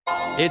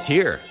It's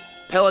here.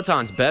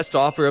 Peloton's best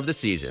offer of the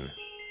season.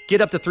 Get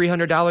up to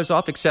 $300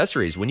 off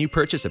accessories when you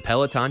purchase a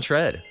Peloton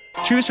tread.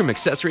 Choose from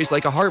accessories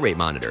like a heart rate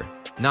monitor,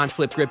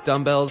 non-slip grip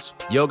dumbbells,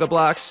 yoga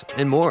blocks,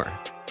 and more.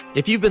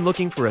 If you've been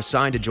looking for a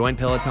sign to join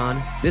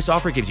Peloton, this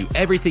offer gives you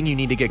everything you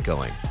need to get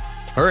going.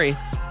 Hurry,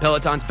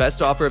 Peloton's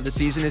best offer of the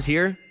season is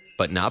here,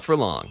 but not for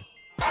long.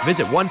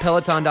 Visit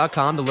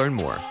onepeloton.com to learn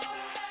more.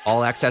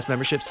 All access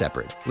membership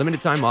separate. Limited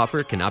time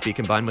offer cannot be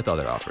combined with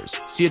other offers.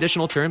 See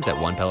additional terms at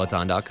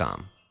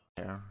onepeloton.com.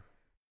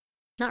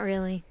 Not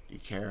really. Do you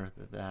care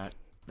that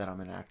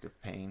I'm in active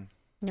pain?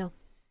 No.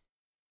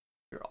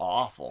 You're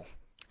awful.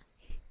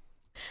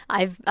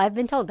 I've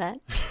been told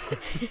that.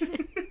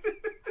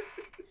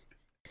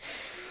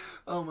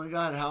 Oh my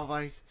God, how have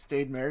I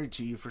stayed married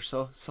to you for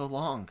so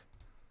long?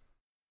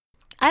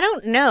 I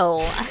don't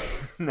know.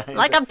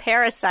 Like a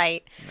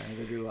parasite.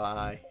 Neither do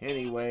I.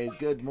 Anyways,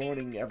 good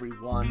morning,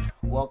 everyone.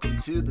 Welcome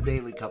to the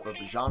Daily Cup of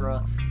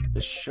Genre,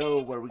 the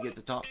show where we get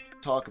to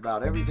talk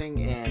about everything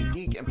in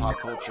geek and pop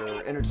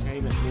culture,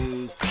 entertainment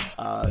news,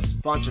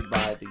 sponsored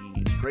by the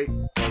great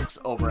folks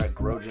over at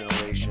Grow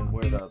Generation,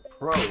 where the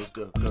pros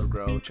go to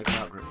grow. Check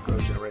out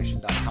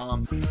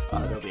growgeneration.com.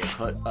 There'll be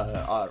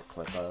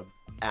a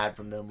ad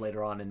from them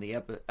later on in the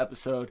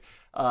episode.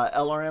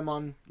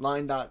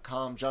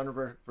 LRMonline.com,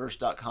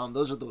 genreverse.com.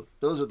 Those are the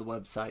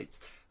websites.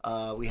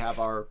 We have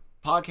our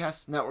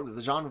podcast network,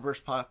 the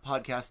Genreverse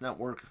Podcast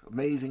Network.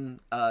 Amazing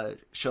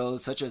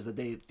shows such as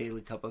the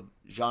Daily Cup of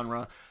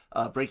Genre,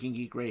 Breaking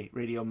Geek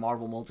Radio,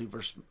 Marvel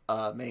Multiverse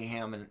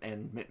Mayhem,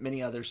 and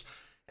many others.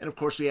 And of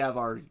course, we have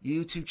our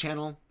YouTube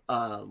channel.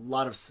 A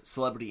lot of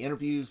celebrity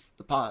interviews.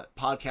 The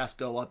podcasts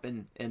go up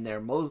in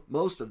there,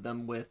 most of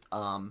them with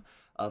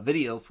a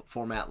video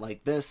format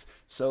like this.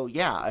 So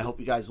yeah, I hope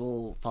you guys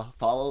will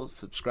follow,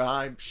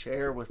 subscribe,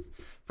 share with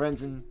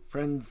friends and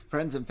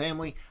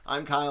family.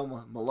 I'm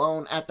Kyle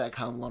Malone at that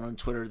Kyle Malone on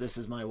Twitter. This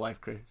is my wife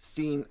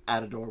Christine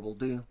at Adorable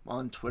Do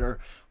on Twitter.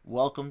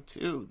 Welcome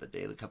to the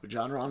Daily Cup of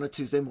Genre on a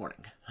Tuesday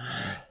morning.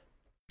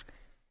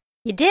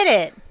 You did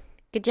it.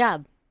 Good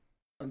job.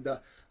 I'm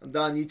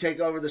done. You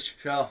take over the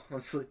show. I'm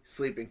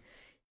sleeping.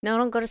 No,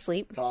 don't go to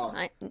sleep.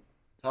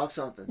 Talk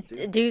something.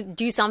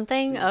 Do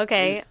something?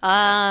 Okay.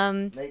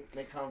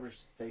 Make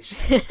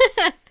conversation.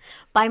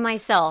 By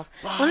myself.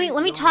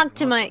 Let me talk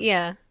to let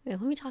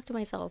me talk to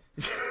myself.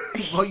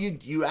 Well,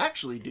 you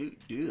actually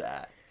do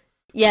that.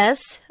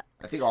 Yes.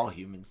 I think all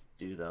humans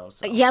do though.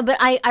 So yeah, but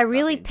I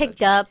really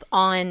picked up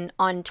on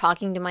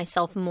talking to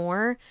myself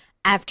more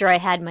after I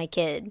had my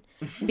kid,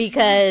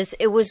 because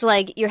it was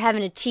like you're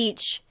having to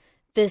teach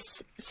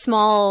this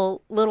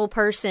small little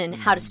person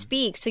how to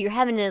speak, so you're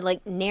having to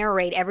like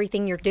narrate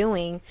everything you're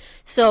doing.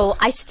 So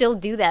I still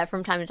do that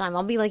from time to time.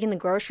 I'll be like in the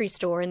grocery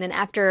store, and then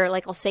after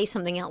like I'll say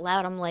something out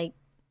loud, I'm like,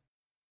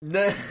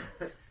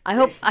 I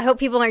hope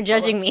people aren't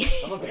judging me.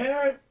 I'm a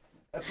parent.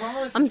 I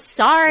promise. I'm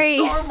sorry.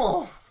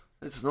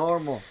 It's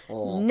normal.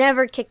 Oh.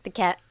 Never kicked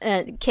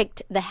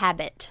the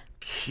habit.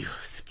 You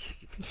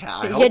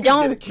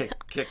don't kick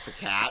the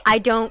cat. I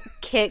don't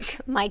kick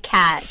my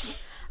cat.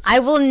 I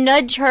will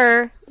nudge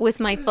her with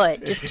my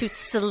foot just to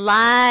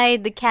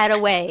slide the cat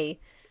away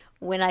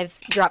when I've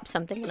dropped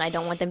something and I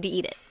don't want them to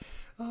eat it.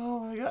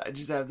 Oh my God! I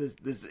just have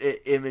this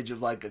image of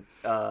like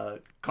a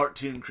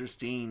cartoon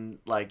Christine,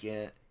 like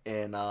in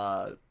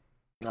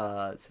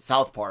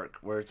South Park,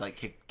 where it's like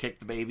kick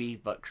the baby,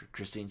 but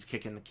Christine's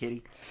kicking the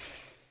kitty.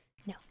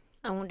 No,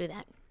 I won't do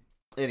that.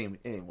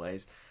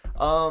 Anyways,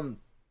 I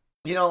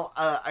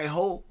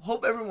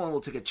hope everyone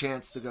will take a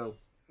chance to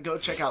go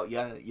check out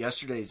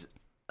yesterday's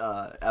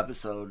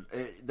episode.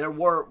 There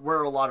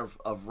were a lot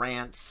of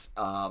rants,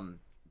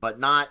 but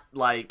not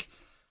like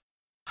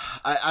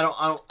I don't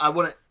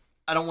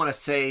want to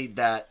say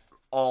that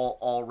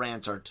all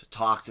rants are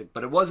toxic,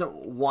 but it wasn't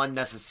one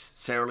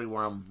necessarily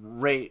where I'm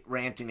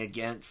ranting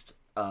against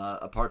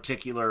a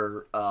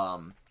particular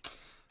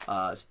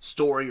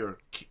story or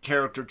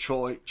character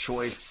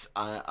choice.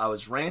 I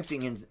was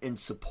ranting in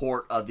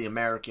support of the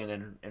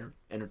American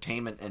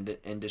entertainment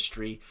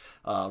industry,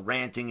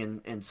 ranting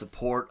in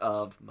support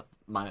of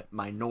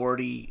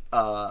minority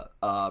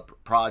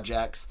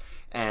projects,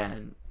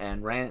 and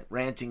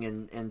ranting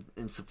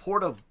in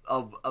support of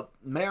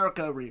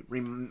America,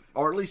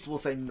 or at least we'll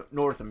say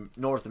North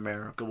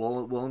America.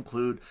 We'll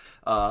include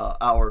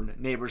our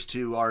neighbors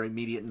to our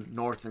immediate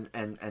north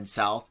and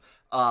south.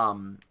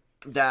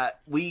 That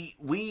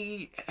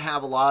we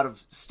have a lot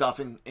of stuff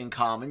in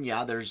common.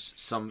 Yeah, there's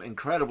some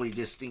incredibly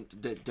distinct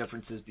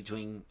differences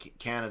between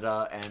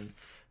Canada and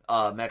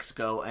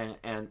Mexico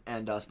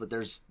and us, but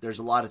there's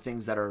a lot of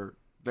things that are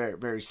very,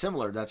 very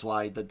similar. That's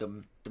why the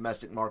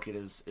domestic market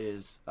is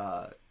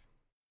the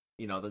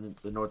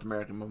North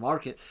American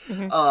market.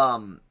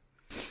 Mm-hmm.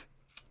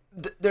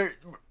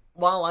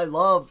 While I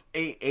love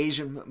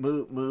Asian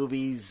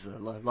movies,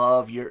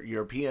 love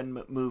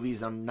European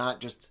movies, I'm not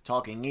just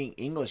talking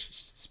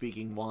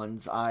English-speaking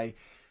ones. I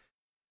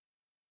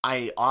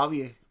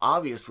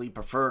obviously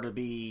prefer to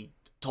be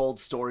told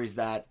stories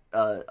that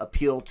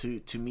appeal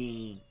to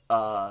me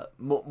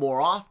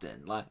more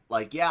often.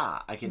 Like yeah,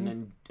 I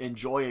can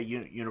enjoy a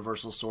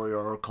universal story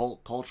or a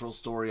cultural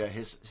story, a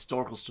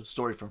historical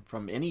story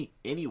from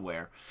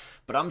anywhere,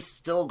 but I'm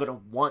still gonna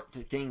want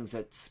the things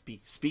that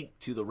speak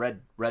to the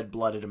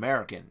red-blooded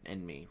American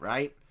in me,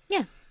 right?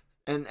 Yeah.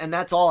 And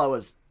that's all I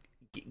was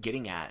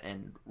getting at,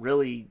 and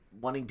really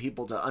wanting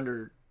people to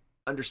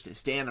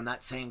understand. I'm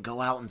not saying go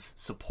out and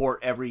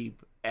support every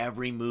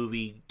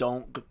movie.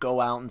 Don't go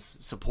out and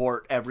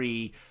support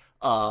every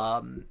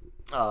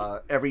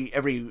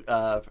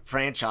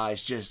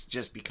franchise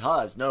just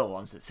because. No,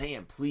 I'm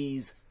saying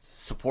please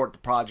support the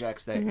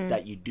projects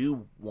that you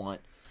do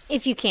want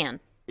if you can.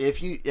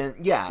 If you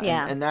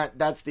and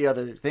that's the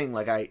other thing.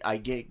 Like I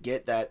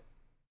get that,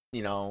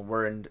 you know,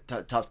 we're in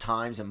tough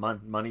times and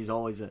money's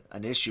always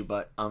an issue,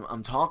 but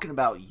I'm talking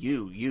about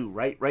you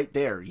right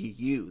there,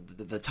 you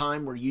the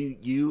time where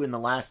you in the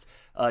last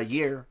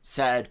year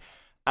said,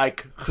 I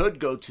could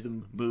go to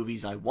the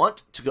movies. I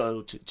want to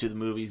go to the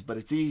movies, but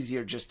it's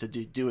easier just to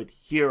do it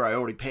here. I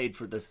already paid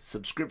for the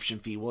subscription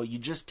fee. Well, you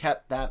just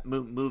kept that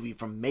movie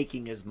from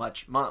making as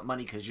much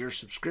money because your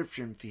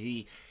subscription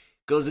fee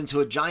goes into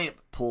a giant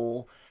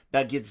pool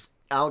that gets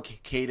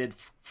allocated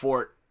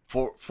for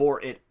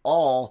it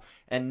all,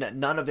 and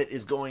none of it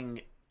is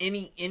going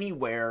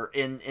anywhere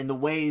in the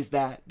ways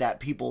that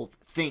people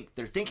think.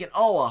 They're thinking,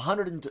 oh,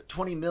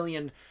 120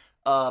 million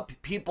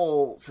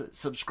people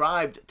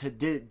subscribed to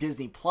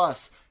Disney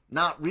Plus,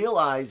 not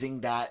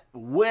realizing that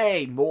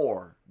way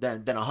more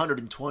than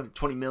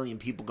 120 million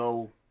people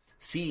go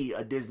see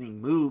a Disney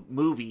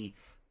movie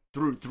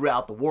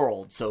throughout the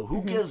world. So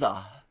who gives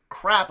a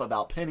crap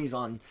about pennies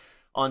on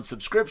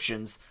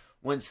subscriptions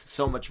when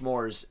so much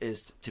more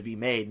is to be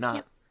made?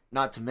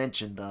 Not to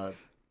mention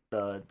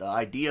the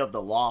idea of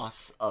the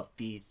loss of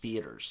the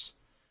theaters,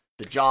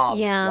 the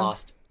jobs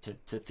lost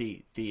to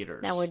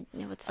theaters. That would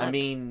suck. I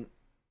mean,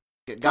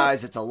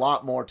 guys, it's a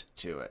lot more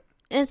to it.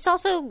 And it's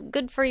also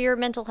good for your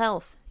mental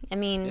health. I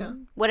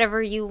mean,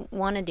 whatever you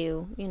want to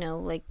do, you know,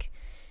 like,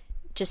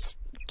 just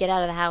get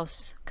out of the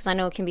house. Because I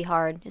know it can be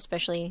hard,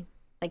 especially,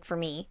 like, for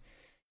me,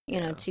 you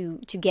know, to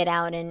get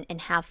out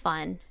and have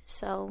fun.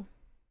 So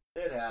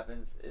it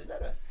happens. Is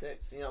that a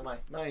 6? You know,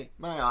 my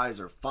eyes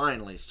are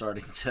finally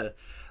starting to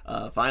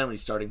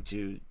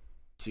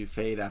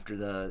fade after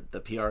the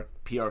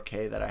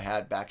PRK that I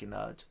had back in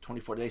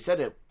 2040. They said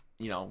it,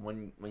 you know,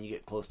 when you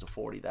get close to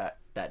 40,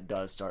 that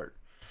does start.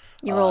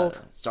 You're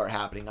old. Start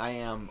happening. I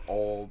am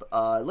old.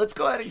 Let's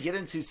go ahead and get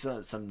into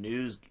some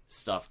news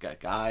stuff,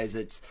 guys.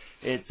 It's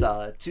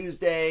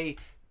Tuesday.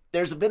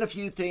 There's been a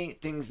few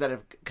things that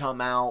have come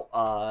out.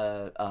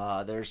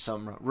 There's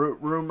some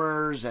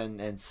rumors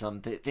and some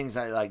things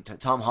that, like,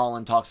 Tom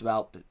Holland talks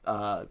about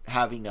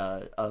having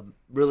a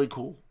really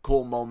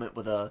cool moment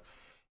with a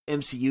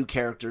MCU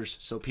characters,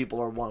 so people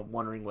are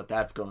wondering what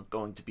that's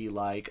going to be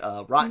like.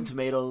 Rotten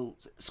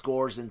Tomatoes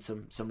scores and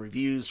some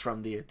reviews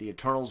from the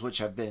Eternals, which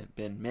have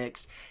been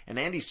mixed, and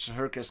Andy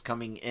Serkis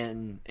coming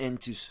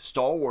into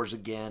Star Wars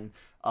again.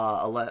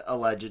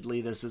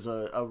 Allegedly, this is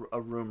a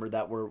rumor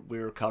that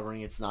we're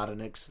covering. It's not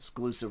an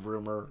exclusive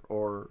rumor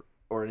or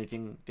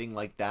anything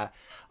like that.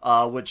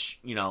 Which,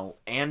 you know,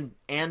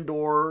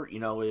 Andor, you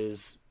know,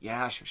 is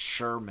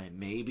sure,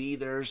 maybe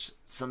there's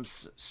some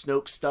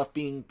Snoke stuff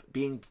being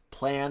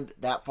planned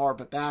that far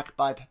back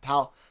by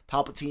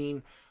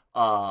Palpatine.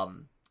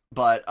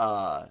 But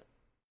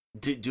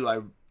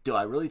do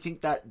I really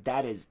think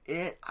that is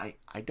it?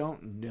 I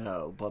don't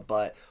know,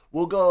 but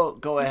we'll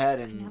go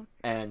ahead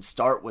and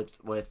start with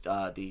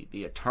the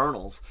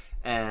Eternals,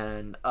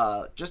 and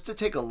just to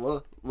take a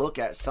look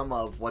at some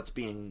of what's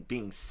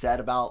being said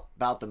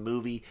about the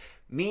movie.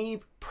 Me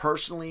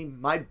personally,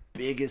 my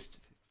biggest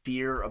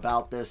fear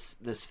about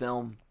this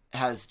film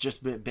has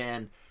just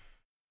been,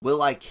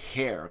 will I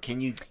care?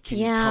 Can you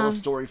tell a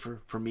story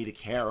for me to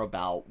care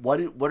about? What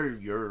are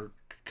your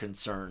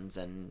concerns?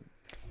 And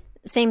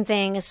same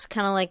thing. It's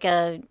kind of like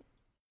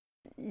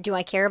do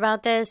I care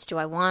about this? Do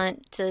I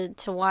want to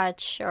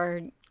watch?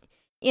 Or,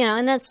 you know,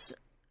 and that's,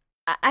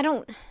 I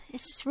don't,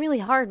 it's really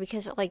hard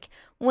because, like,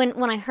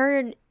 when I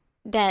heard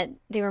that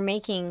they were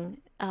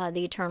making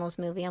the Eternals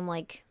movie, I'm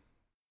like,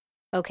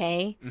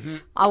 okay.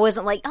 I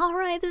wasn't like, all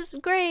right, this is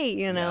great,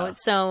 you know? Yeah.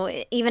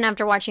 So even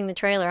after watching the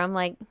trailer, I'm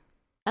like,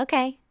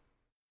 okay,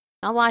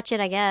 I'll watch it,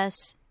 I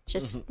guess.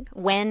 Just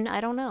when,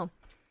 I don't know.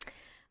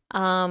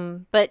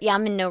 But yeah,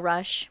 I'm in no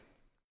rush.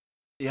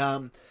 Yeah.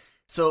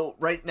 So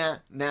right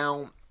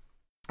now,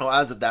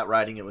 as of that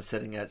writing, it was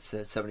sitting at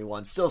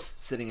 71, still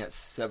sitting at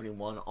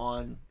 71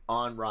 on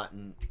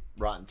Rotten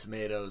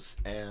Tomatoes.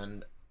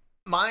 And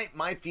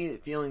my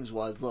feelings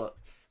was, look,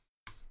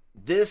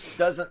 this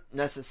doesn't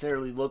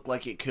necessarily look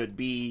like it could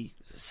be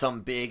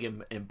some big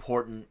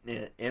important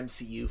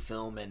MCU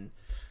film. And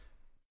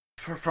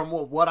from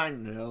what I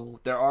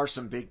know, there are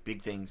some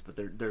big things, but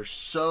they're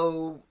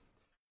so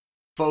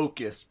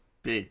focused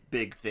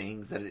big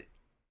things that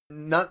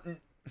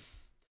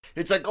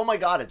it's like, oh my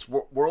god, it's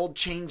world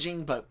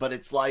changing, but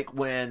it's like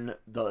when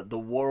the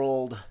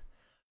world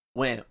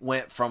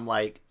went from,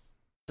 like,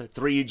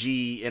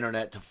 3G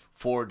internet to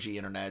 4G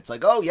internet. It's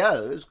like, oh yeah,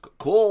 it's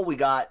cool. We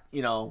got,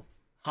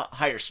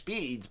 higher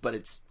speeds, but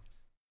it's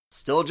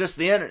still just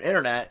the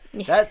internet.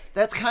 Yeah.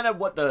 That's kind of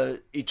what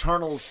the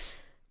Eternals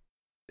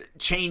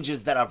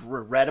changes that I've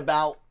read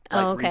about,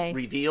 like, okay.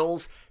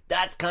 reveals.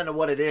 That's kind of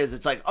what it is.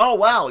 It's like, oh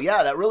wow,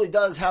 yeah, that really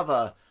does have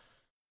an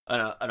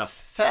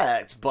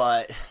effect,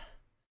 but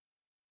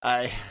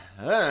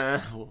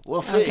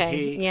we'll see.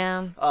 Okay,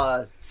 yeah.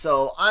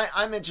 So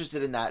I'm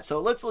interested in that. So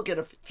let's look at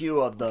a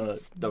few of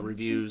the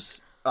reviews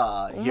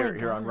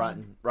here on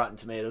Rotten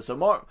Tomatoes. So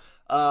more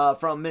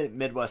from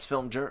Midwest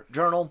Film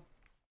Journal.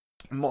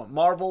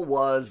 Marvel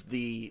was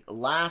the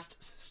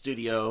last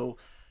studio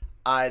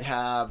I'd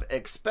have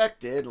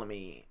expected. Let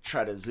me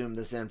try to zoom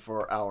this in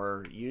for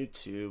our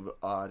YouTube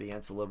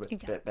audience a little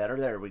bit better.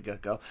 There we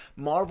go.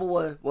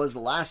 Marvel was the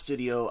last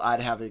studio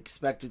I'd have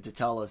expected to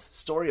tell a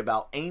story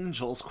about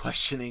angels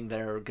questioning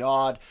their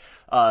God.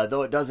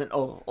 Though it doesn't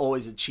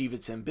always achieve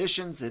its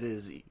ambitions, it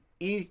is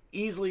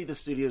easily the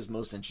studio's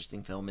most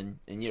interesting film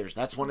in years.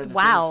 That's one of the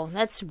things.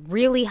 That's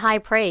really high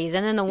praise.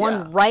 And then the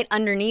one right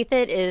underneath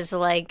it is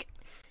like,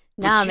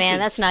 nah, man,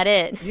 that's not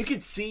it. You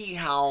could see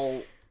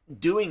how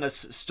doing a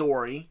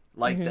story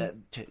like that,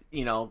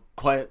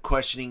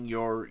 questioning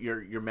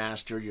your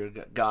master, your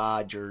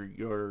God,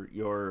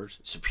 your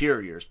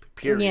superiors,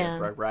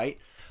 period, right?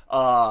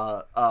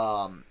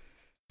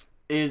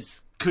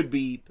 Could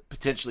be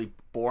potentially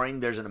boring.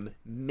 There's an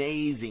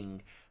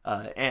amazing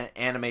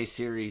anime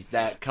series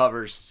that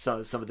covers some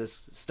of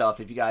this stuff.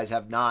 If you guys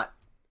have not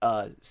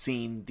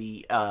seen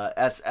the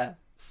SS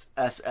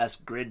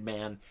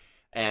Gridman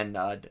and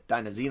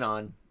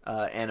Dynazenon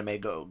anime,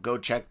 go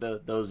check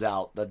those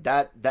out.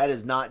 That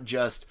is not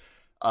just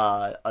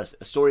a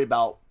story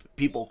about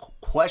people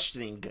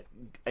questioning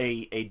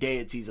a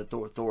deity's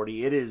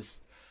authority. It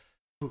is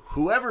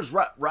whoever's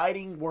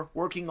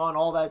working on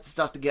all that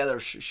stuff together,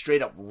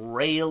 straight up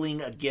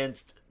railing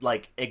against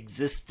like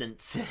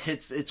existence.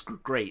 It's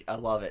great. I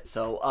love it.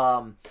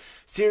 So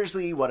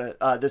seriously, what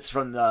this is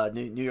from the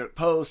New York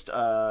Post.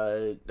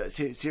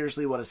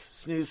 Seriously, what a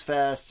snooze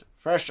fest,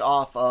 fresh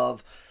off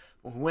of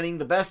winning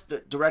the Best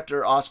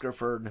Director Oscar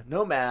for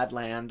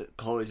Nomadland.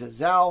 Chloe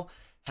Zhao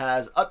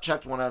has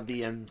upchucked one of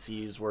the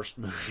MCU's worst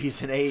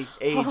movies in ages.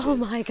 Oh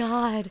my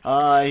god.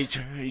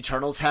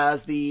 Eternals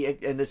has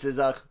and this is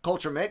a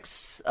culture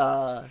mix.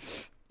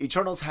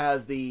 Eternals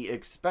has the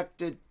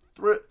expected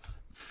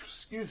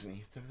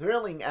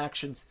thrilling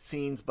action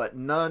scenes, but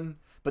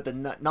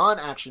the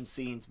non-action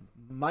scenes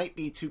might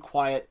be too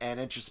quiet and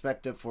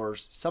introspective for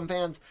some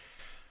fans.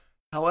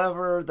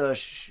 However, the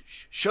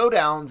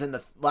showdowns in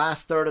the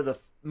last third of the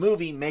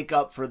movie make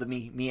up for the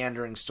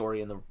meandering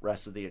story in the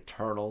rest of the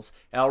Eternals.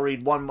 And I'll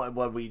read one.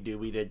 What we do?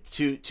 We did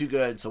two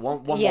good, so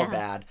one more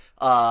bad.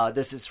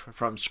 This is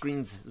from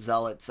Screen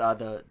Zealots.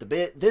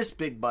 This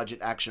big budget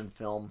action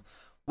film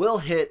will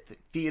hit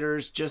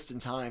theaters just in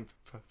time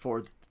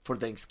for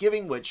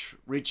Thanksgiving, which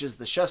reaches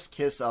the chef's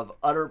kiss of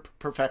utter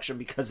perfection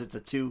because it's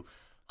a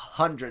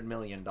 $200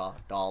 million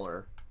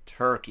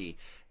turkey.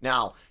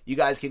 Now, you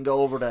guys can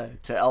go over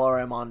to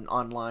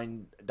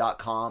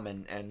lrmonline.com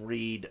and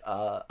read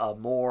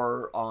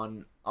more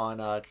on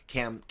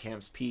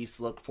Cam's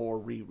piece. Look for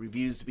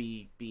reviews to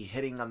be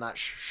hitting. I'm not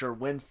sure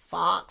when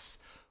Fox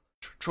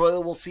Troy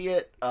will see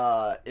it.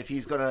 If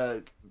he's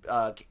going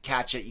to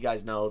catch it, you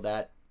guys know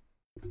that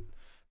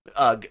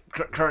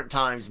current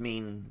times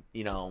mean,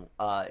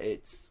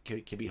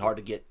 it can be hard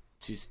to get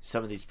to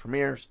some of these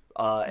premieres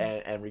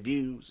and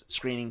reviews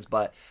screenings,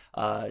 but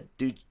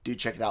do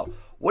check it out.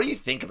 What do you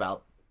think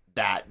about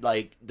that?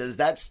 Like, does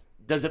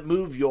it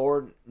move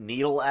your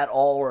needle at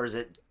all, or is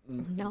it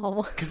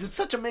no? Because it's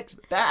such a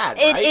mixed bag.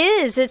 It right?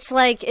 is. It's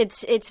like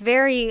it's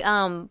very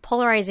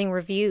polarizing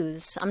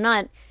reviews. I'm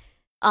not.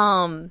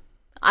 I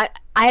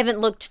haven't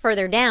looked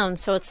further down,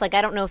 so it's like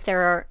I don't know if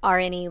there are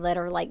any that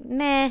are like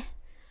meh.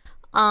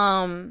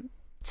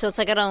 So it's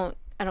like I don't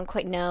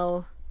quite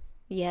know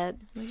yet.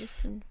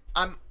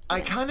 I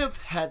kind of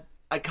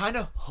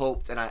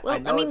hoped, and I know. I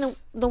mean,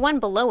 the one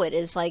below it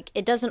is like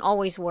it doesn't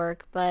always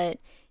work, but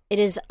it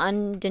is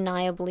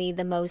undeniably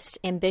the most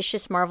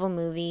ambitious Marvel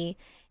movie,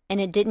 and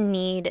it didn't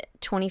need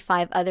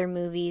 25 other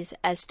movies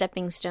as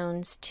stepping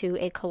stones to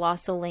a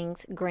colossal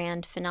length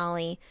grand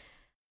finale,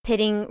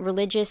 pitting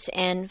religious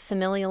and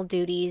familial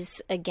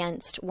duties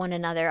against one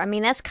another. I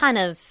mean, that's kind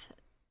of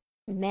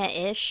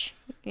meh-ish,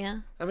 yeah.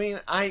 I mean,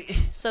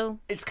 so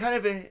it's kind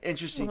of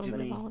interesting to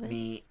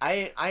me.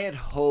 I had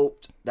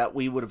hoped that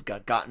we would have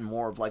gotten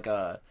more of like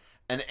an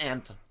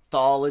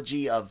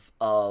anthology of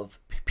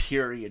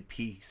period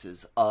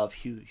pieces of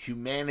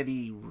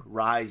humanity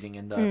rising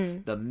and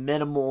the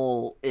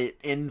minimal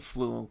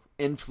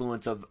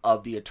influence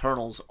of the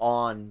Eternals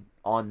on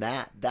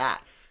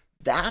that.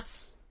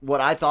 That's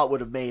what I thought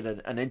would have made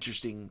an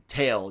interesting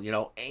tale.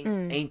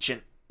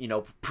 Ancient.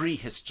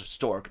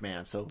 Prehistoric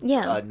man. So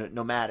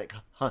nomadic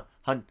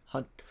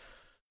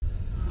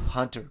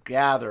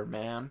hunter-gatherer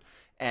man,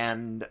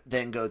 and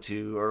then go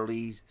to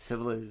early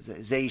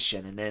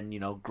civilization, and then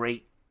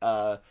great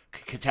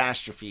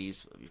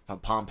catastrophes,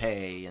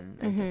 Pompeii and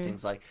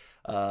things like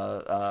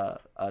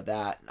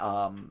that.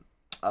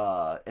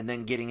 And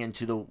then getting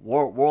into the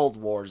world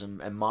wars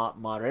and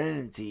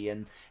modernity,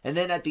 and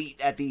then at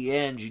the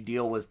end you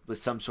deal with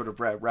some sort of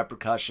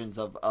repercussions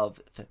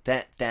of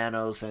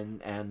Thanos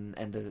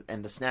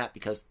and the snap,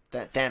 because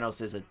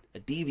Thanos is a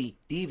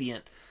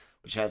deviant,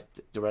 which has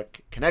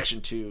direct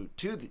connection to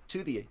the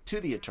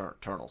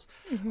Eternals.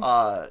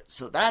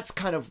 So that's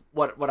kind of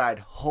what I'd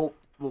hope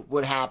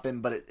would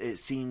happen, but it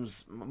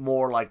seems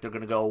more like they're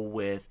going to go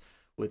with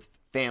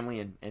family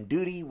and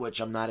duty, which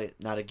I'm not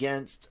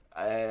against.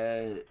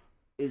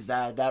 Is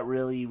that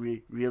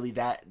really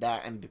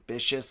that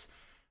ambitious?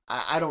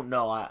 I don't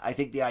know. I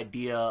think the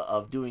idea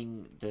of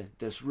doing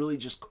this really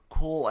just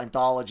cool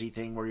anthology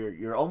thing where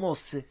you're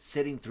almost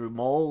sitting through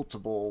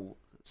multiple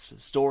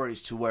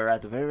stories to where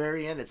at the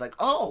very end it's like,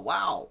 oh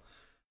wow,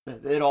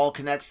 it all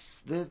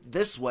connects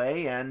this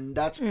way, and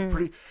that's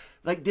pretty.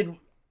 Like, do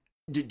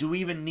we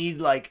even need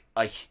like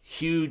a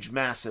huge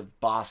massive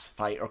boss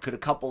fight, or could a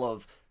couple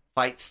of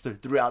fights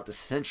throughout the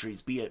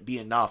centuries be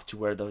enough to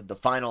where the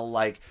final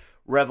like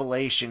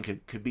revelation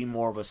could be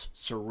more of a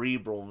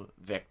cerebral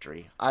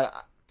victory?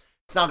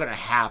 It's not gonna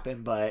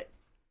happen, but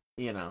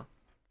well,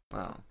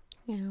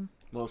 yeah,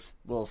 we'll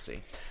see.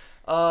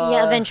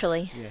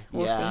 Eventually.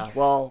 We'll see.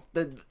 Well,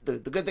 the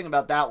good thing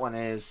about that one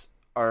is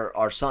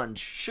our son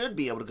should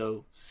be able to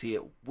go see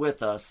it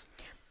with us.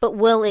 But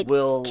will it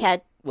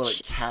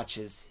catch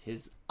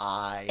his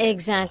eye?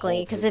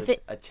 Exactly, because if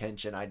it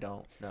attention, I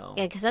don't know.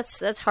 Yeah, because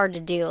that's hard to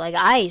do. Like,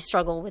 I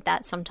struggle with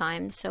that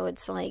sometimes. So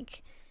it's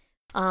like,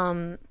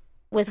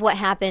 with what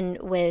happened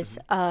with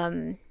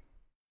Black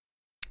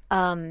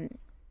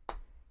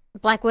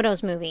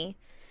Widow's movie,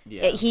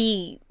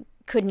 he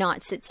could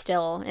not sit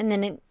still, and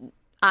then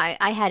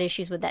I had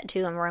issues with that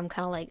too, and where I'm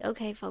kind of like,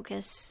 okay,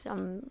 focus.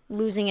 I'm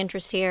losing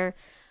interest here.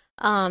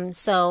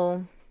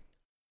 So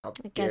I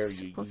guess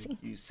we'll see.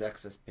 You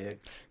sexist pig.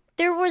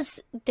 There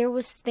was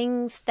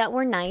things that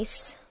were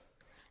nice,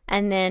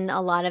 and then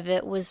a lot of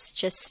it was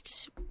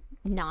just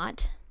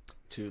not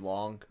too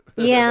long.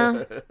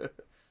 Yeah.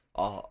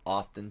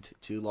 Often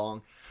too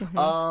long.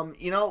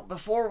 Mm-hmm.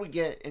 Before we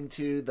get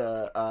into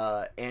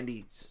the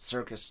Andy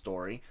Serkis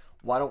story,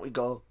 why don't we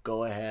go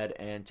ahead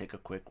and take a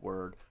quick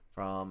word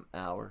from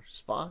our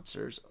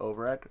sponsors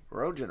over at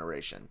Grow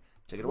Generation.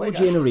 Take it away, guys.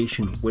 Grow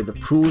Generation, where the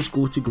pros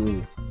go to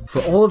grow. For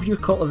all of your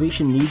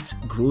cultivation needs,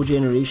 Grow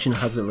Generation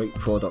has the right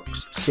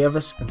products,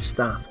 service and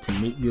staff to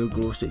make your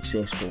grow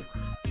successful.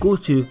 Go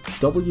to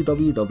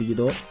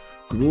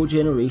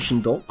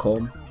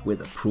www.growgeneration.com, where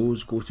the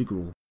pros go to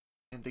grow.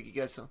 And thank you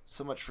guys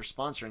so much for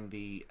sponsoring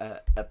the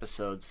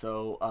episode.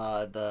 So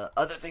the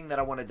other thing that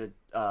I wanted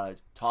to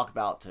talk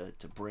about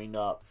to bring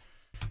up,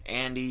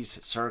 Andy's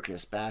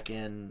Serkis back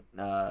in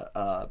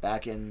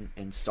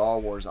Star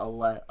Wars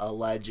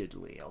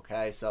allegedly.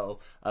 Okay, so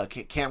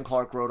Cam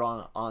Clark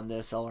wrote on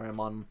this,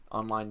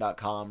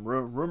 LRMonline.com.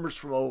 Rumors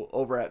from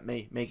over at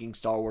Making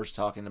Star Wars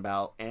talking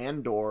about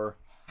Andor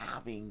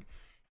having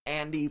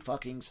Andy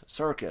fucking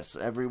Serkis.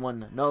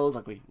 Everyone knows,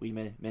 like we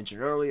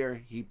mentioned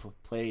earlier, he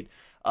played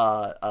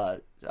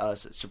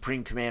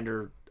Supreme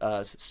Commander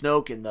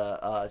Snoke in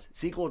the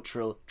sequel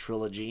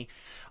trilogy.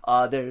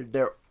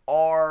 There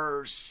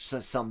are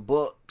some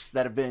books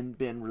that have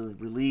been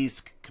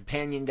released,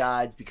 companion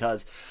guides,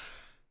 because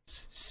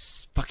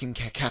fucking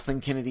Kathleen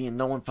Kennedy and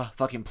no one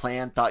fucking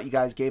planned thought you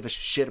guys gave a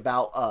shit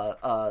about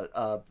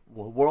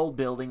world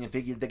building and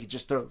figured they could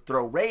just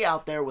throw Rey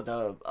out there with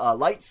a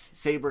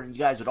lightsaber and you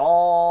guys would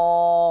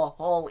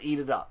all eat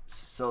it up.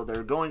 So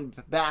they're going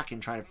back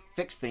and trying to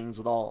fix things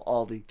with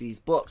all these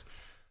books.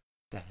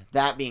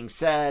 That being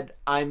said,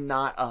 I'm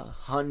not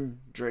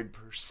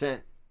 100%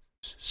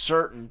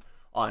 certain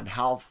on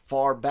how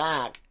far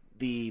back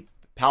the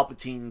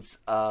Palpatine's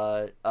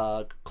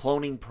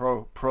cloning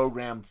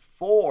program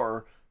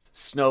for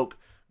Snoke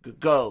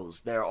goes.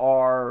 There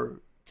are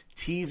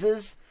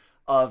teases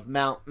of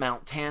Mount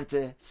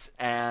Tantus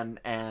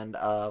and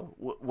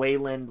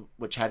Wayland,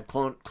 which had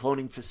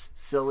cloning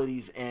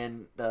facilities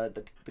in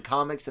the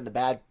comics and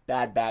the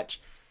Bad Batch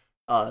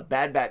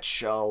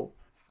show.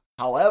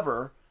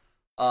 However,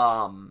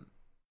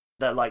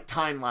 the like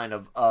timeline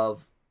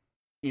of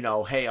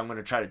hey, I'm going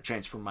to try to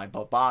transform my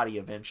body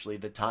eventually.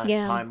 The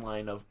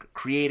timeline of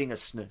creating a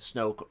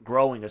Snoke,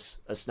 growing a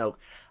Snoke,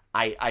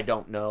 I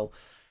don't know.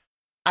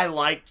 I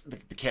liked the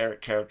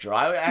character.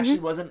 I actually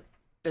wasn't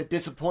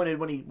disappointed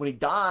when he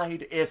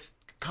died. If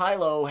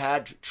Kylo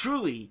had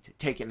truly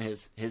taken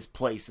his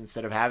place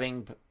instead of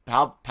having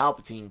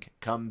Palpatine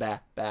come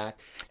back.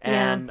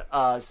 And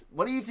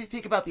what do you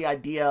think about the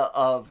idea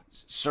of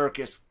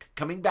Serkis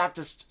coming back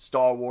to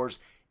Star Wars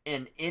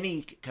in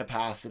any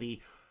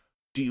capacity?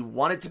 Do you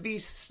want it to be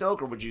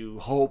Snoke, or would you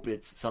hope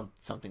it's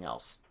something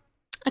else?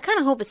 I kind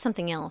of hope it's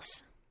something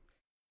else.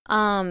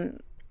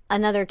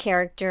 Another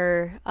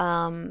character,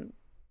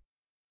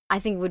 I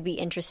think would be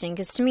interesting,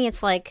 because to me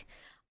it's like,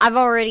 I've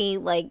already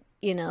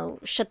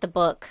shut the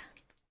book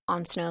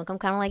on Snoke. I'm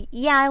kind of like,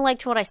 yeah, I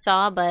liked what I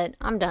saw, but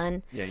I'm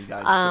done. Yeah, you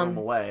guys threw him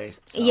away.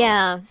 So.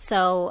 Yeah,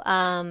 so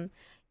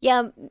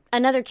yeah,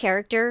 another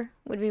character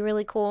would be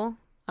really cool.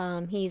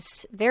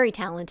 He's very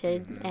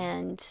talented,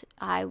 and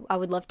I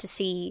would love to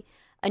see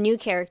a new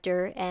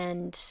character,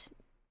 and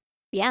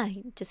yeah,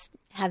 just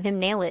have him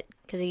nail it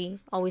because he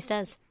always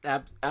does.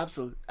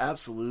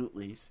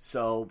 Absolutely.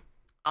 So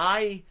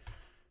I'm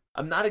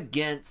not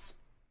against.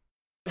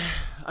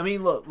 I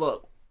mean,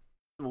 look.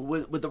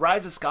 With the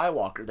Rise of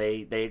Skywalker,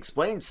 they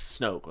explained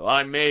Snoke. Well,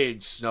 I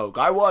made Snoke.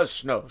 I was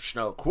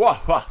Snoke. Wah,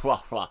 wah,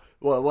 wah, wah.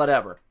 Well,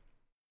 whatever.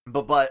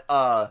 But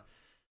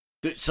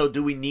so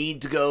do we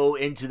need to go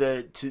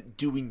into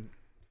do we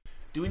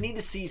need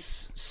to see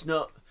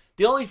Snoke?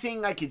 The only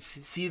thing I could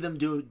see them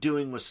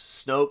doing with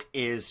Snoke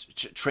is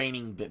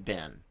training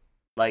Ben,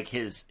 like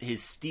his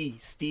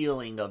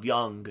stealing of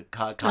young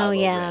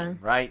Kylo Ren,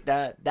 right?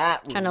 That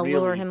trying to really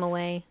lure him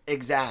away.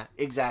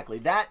 Exactly.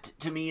 That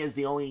to me is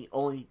the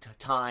only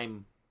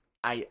time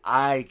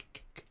I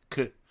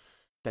could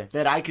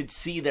that I could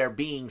see there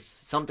being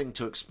something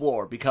to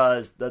explore,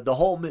 because the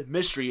whole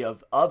mystery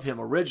of him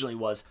originally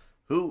was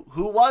who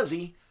was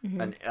he?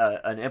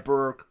 An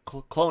Emperor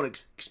clone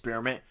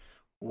experiment.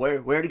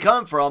 Where'd he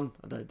come from?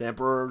 The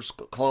Emperor's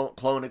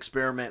clone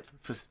experiment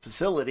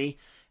facility.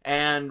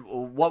 And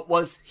what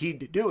was he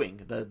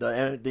doing?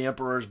 The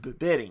Emperor's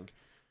bidding.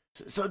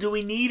 So do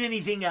we need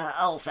anything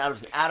else out of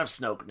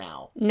Snoke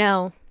now?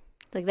 No,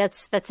 like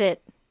that's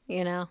it.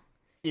 You know.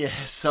 Yeah.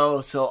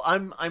 So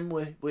I'm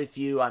with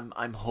you.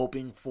 I'm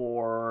hoping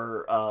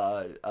for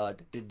a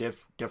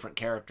different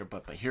character.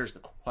 But here's the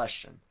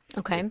question.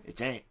 Okay.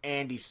 It's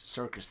Andy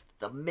Serkis.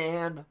 The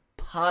man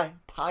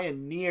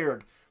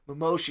pioneered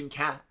motion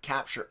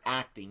capture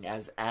acting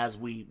as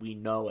we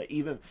know it.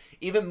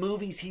 Even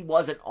movies he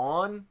wasn't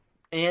on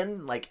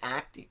in, like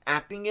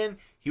acting in,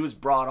 he was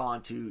brought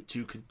on to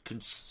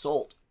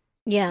consult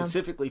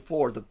specifically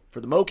for the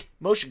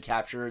motion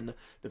capture and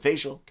the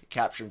facial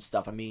capture and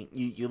stuff. I mean,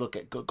 you look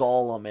at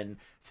Gollum and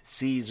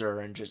Caesar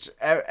and just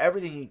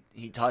everything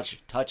he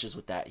touches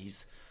with that.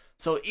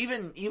 So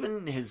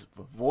even his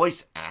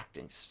voice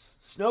acting,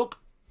 Snoke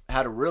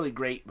had a really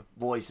great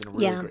voice and a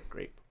really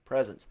great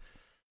presence.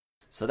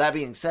 So that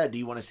being said, do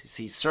you want to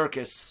see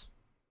Serkis,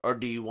 or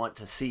do you want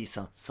to see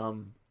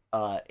some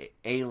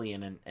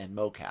alien and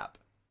mocap?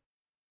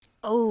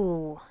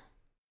 Oh,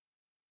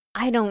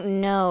 I don't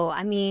know.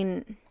 I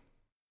mean,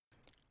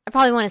 I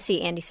probably want to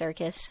see Andy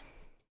Serkis.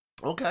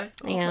 Okay.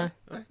 Yeah.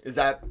 Is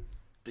that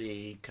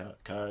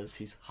because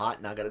he's hot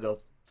and I gotta go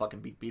fucking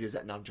beat his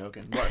ass? No, I'm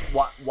joking.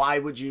 Why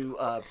would you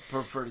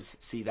prefer to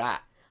see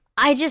that?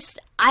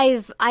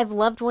 I've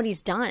loved what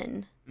he's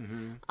done.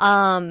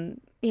 Mm-hmm.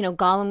 You know,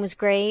 Gollum was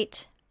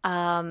great.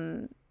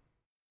 Well,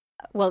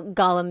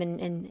 Gollum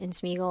and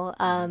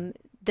Smeagol.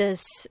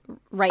 This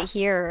right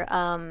here,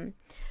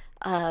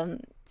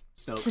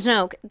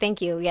 Snoke.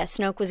 Thank you. Yeah,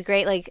 Snoke was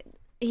great. Like,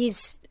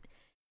 he's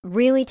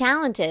really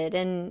talented,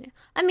 and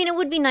I mean, it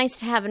would be nice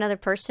to have another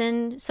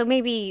person. So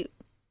maybe,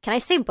 can I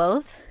say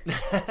both?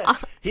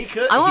 He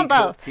could. I want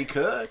both. He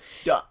could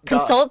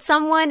consult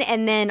someone,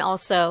 and then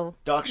also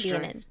Doc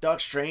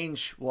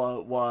Strange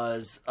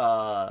was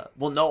well,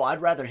 no,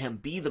 I'd rather him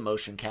be the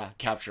motion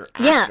capture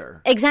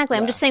actor. Yeah, exactly.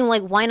 Yeah. I'm just saying,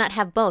 like, why not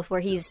have both, where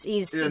he's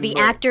the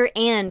actor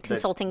and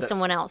consulting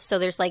someone else? So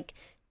there's like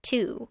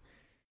two.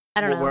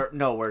 I don't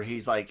know. Where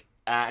he's like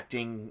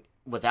acting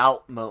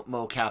without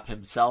mocap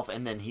himself,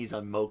 and then he's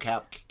a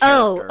mocap character.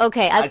 Oh,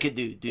 okay. I could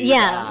do that.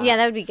 Yeah,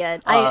 that would be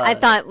good. I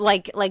thought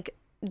like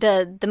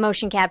the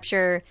motion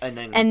capture and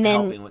then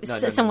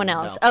someone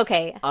else. No.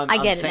 Okay, I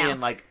get it now. I'm saying,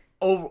 like,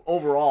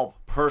 overall,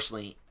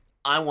 personally,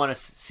 I want to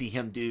see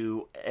him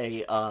do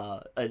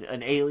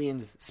an alien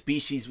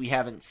species we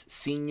haven't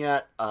seen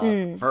yet.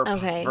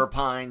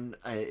 Verpine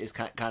is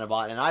kind of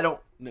odd, and I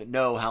don't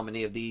know how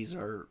many of these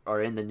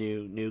are in the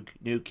new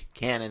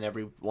canon.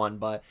 Everyone,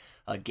 but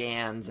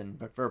Gans and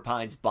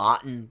Verpine's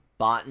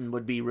Botan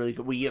would be really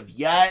good. We have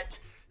yet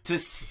to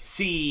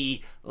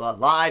see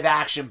live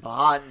action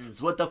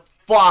Botans. What the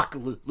fuck,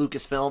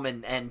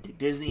 Lucasfilm and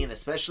Disney, and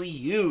especially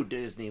you,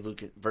 Disney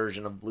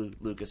version of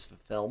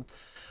Lucasfilm.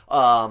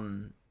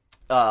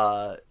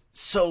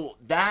 So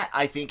that,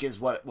 I think, is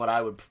what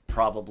I would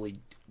probably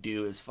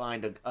do, is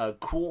find a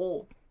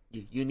cool,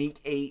 unique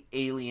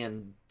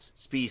alien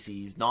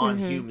species,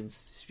 non-human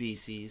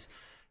species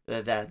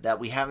that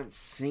we haven't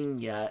seen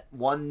yet.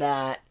 One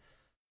that,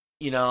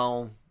 you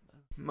know,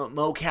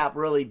 mocap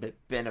really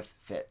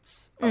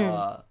benefits.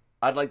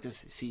 I'd like to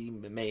see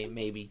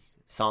maybe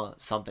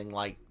something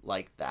like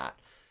that.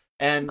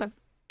 And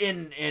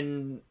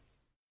in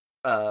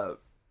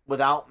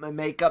without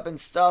makeup and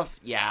stuff,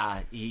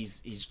 yeah,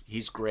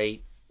 he's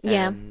great.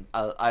 Yeah. And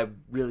I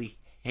really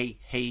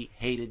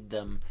hated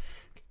them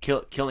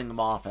killing him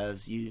off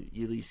as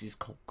Ulysses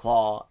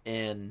Claw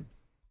in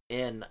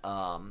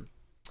Black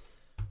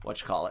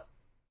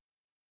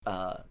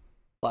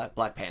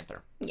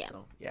Panther. Yeah.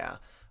 So yeah.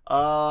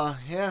 I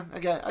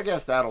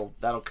guess that'll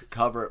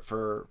cover it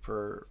for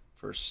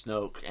for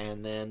Snoke.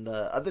 And then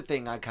the other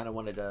thing I kind of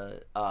wanted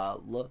to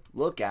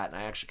look at, and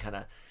I actually kind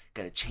of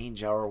got to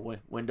change our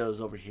windows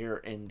over here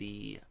in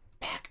the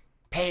back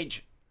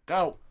page.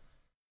 Go.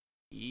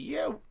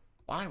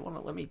 Why won't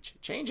it let me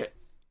change it?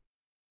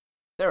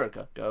 There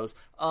it goes.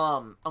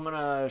 I'm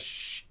gonna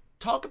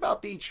talk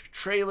about the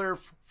trailer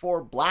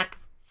for Black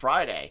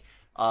Friday.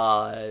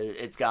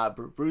 It's got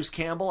Bruce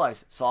Campbell. I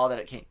saw that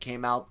it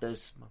came out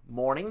this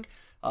morning.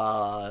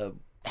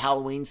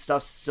 Halloween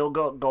stuff's still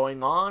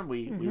going on.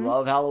 We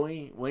love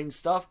Halloween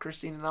stuff,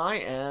 Christine and I.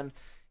 And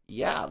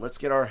yeah, let's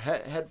get our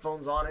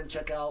headphones on and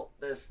check out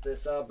this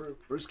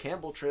Bruce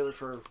Campbell trailer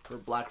for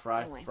Black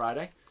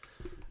Friday.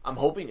 I'm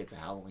hoping it's a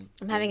Halloween.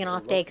 I'm having an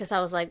off day because I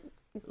was like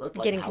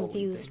getting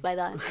confused by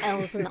the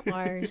L's and the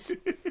R's.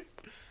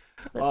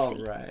 Let's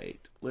see. Right.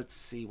 Let's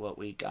see what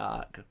we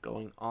got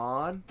going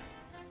on.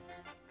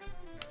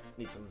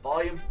 Need some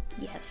volume?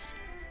 Yes.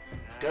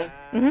 Good?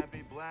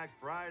 Happy Black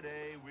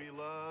Friday. We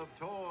love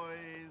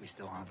toys. We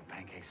still on for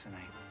pancakes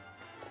tonight.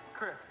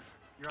 Chris,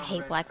 you're I on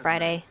hate the Black bench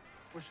Friday.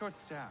 We're short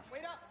staffed.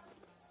 Wait up!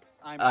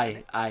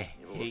 I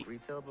hate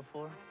retail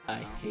before.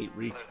 I hate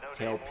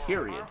retail,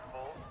 period.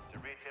 To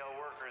retail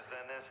workers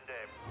than this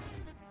day.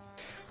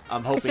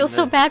 I'm hoping I feel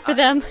so bad for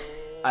them.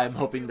 I'm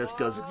hoping this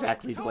goes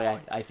exactly the way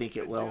I think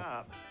it will.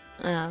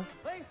 Oh.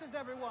 Places,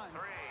 everyone.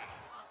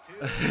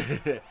 3,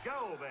 2,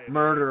 go, baby.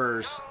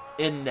 Murderers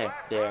in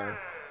there.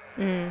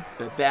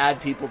 The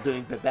bad people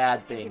doing the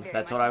bad things.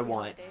 That's what I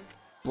want.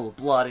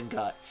 Blood and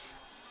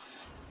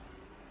guts.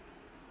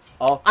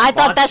 Oh, I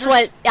thought that's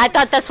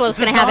monsters? what was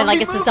going to happen. Like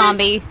it's a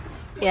zombie.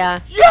 Yeah.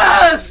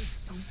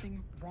 Yes!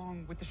 Something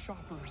wrong with the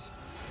shoppers.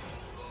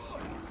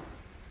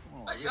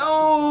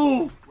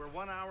 Oh! We're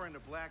 1 hour into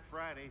Black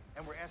Friday,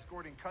 and we're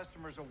escorting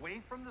customers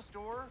away from the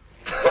store.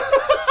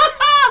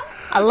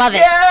 I love it.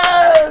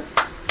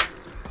 Yes!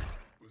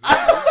 Our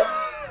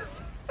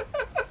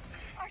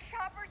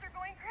shoppers are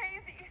going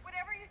crazy.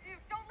 Whatever you do,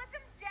 don't let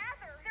them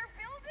gather. They're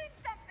building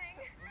something.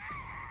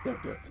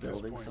 They're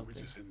building something.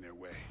 We're just in their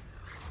way.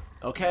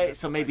 Okay,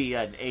 so maybe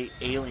an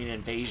alien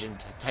invasion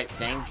type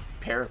thing.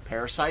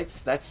 Parasites?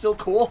 That's still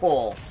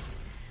cool.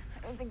 I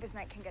don't think this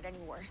night can get any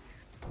worse.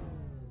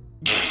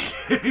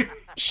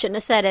 Shouldn't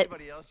have said it.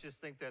 Anybody else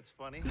just think that's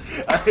funny? We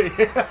have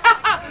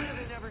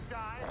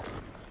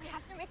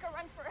to make a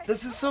run for it.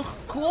 This is so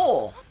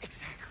cool.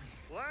 Exactly.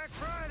 Black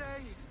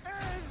Friday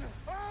is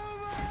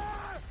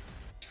over!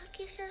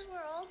 Chucky says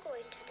we're all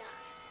going to die.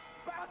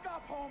 Back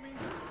up, homie.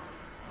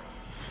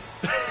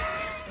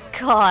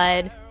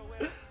 God.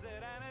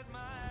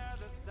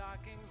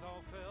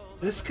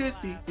 This could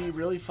be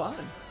really fun.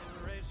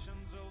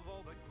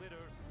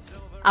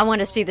 I want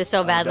to see this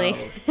so badly.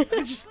 No.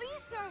 Just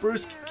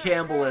Bruce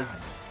Campbell as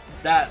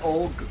that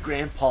old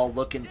grandpa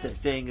looking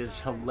thing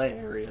is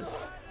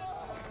hilarious.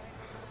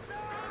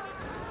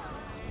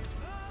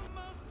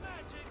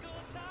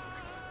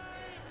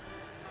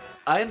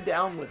 I am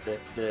down with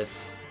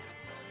this.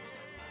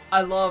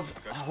 I love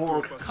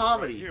horror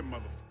comedy.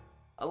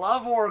 I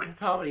love horror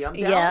comedy. I'm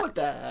down with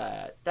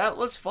that. That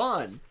was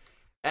fun.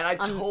 And I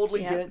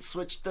totally didn't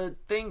switch the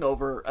thing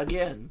over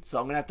again. So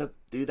I'm going to have to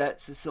do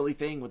that silly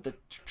thing with the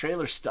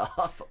trailer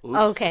stuff.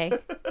 Oops. Okay.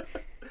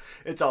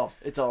 It's all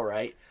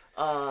right.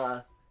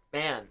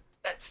 Man,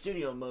 that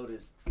studio mode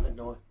is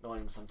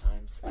annoying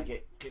sometimes. I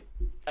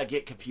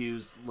get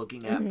confused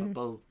looking at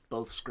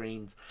both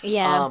screens.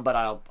 Yeah. But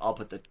I'll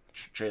put the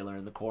trailer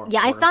in the corner.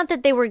 Yeah, I thought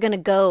that they were gonna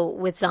go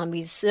with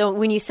zombies. So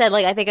when you said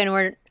like, I think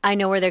I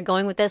know where they're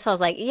going with this, I was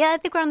like, yeah, I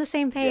think we're on the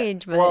same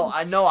page. Yeah. But... Well,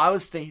 I know I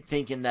was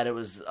thinking that it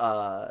was.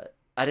 I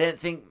didn't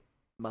think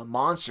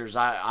monsters.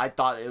 I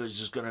thought it was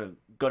just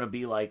gonna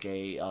be like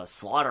a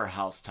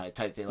slaughterhouse type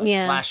thing, like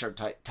slasher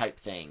type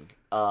thing.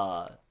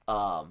 But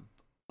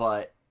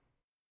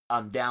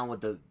I'm down with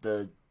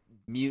the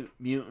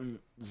mutant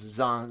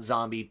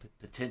zombie,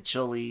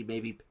 potentially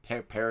maybe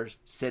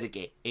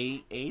parasitic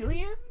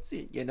aliens.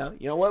 You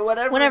know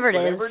whatever it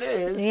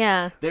is.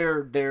 Yeah,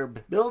 they're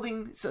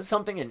building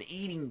something and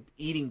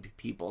eating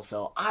people.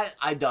 So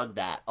I dug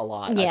that a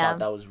lot. Yeah. I thought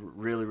that was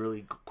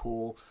really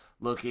cool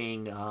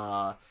looking.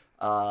 I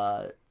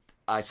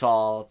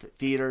saw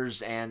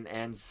theaters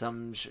and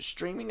some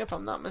streaming, if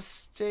I'm not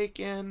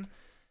mistaken.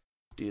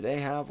 Do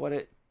they have what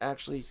it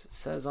actually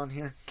says on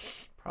here?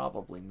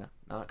 Probably not,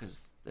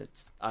 because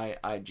it's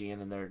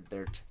IGN and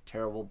they're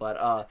terrible.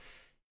 But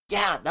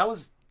yeah, that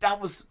was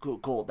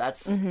cool.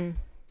 That's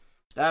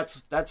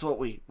what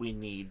we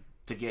need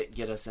to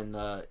get us in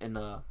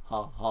the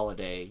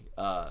holiday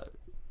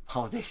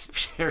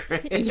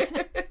spirit.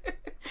 Yeah.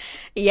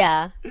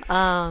 Yeah.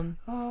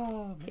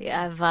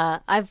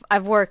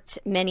 I've worked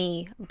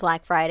many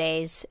Black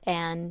Fridays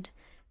and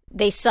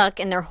they suck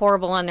and they're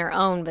horrible on their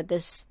own, but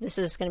this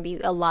is going to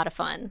be a lot of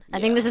fun. I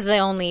think this is the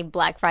only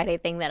Black Friday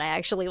thing that I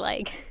actually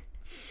like.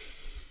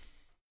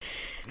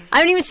 I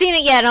haven't even seen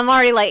it yet. I'm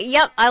already like,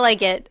 yep, I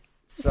like it.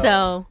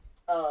 So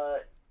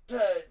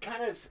to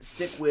kind of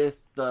stick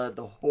with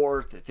the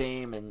horror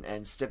theme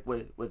and stick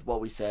with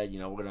what we said,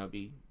 we're gonna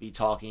be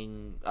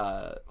talking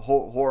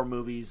horror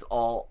movies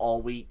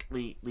all week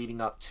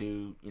leading up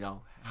to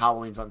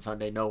Halloween's on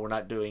Sunday. No, we're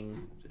not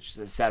doing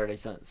Saturday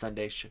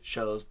Sunday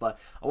shows, but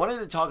I wanted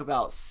to talk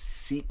about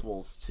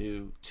sequels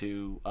to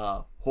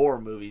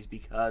horror movies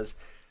because,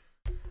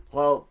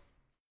 well,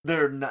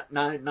 they're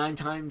nine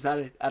times out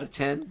of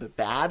 10, but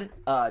bad.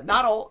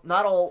 Not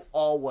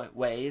all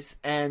ways,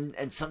 and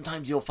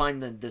sometimes you'll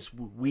find this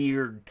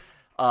weird,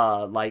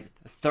 like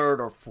third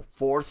or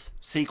fourth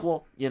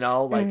sequel,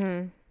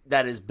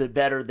 that is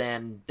better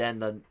than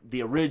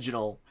the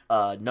original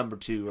number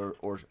 2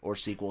 or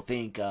sequel.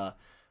 Think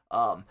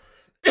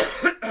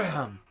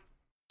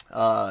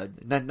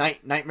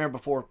Nightmare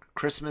Before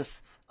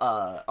Christmas,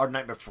 or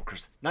Nightmare Before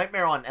Christmas,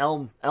 Nightmare on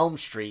Elm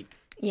Street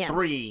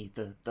 3,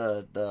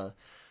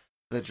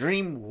 the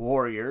Dream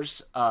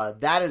Warriors.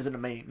 That is an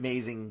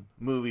amazing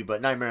movie,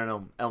 but Nightmare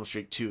on Elm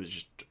Street 2 is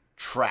just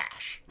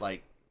trash.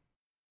 Like,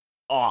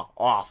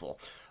 awful.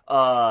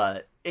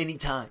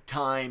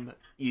 Anytime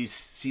you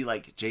see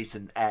like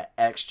Jason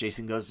X,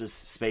 Jason Goes to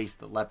Space,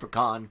 the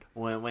Leprechaun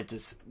went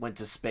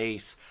to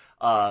space.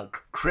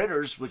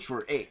 Critters, which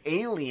were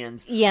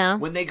aliens. Yeah.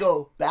 When they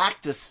go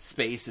back to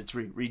space, it's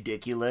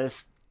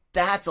ridiculous.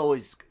 That's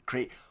always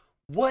great.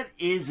 What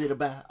is it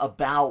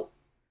about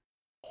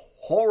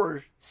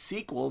horror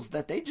sequels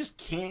that they just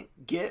can't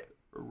get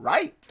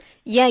right?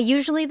 Yeah,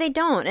 usually they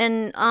don't,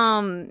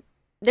 and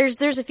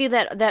there's a few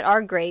that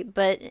are great,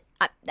 but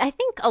I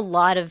think a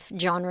lot of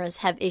genres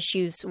have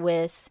issues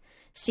with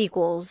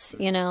sequels,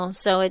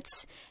 so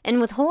it's, and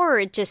with horror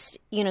it just,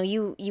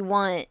 you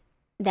want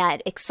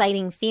that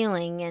exciting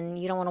feeling, and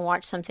you don't want to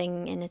watch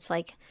something and it's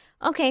like,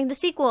 okay, the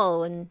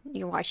sequel, and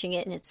you're watching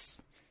it and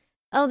it's,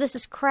 oh, this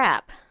is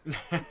crap.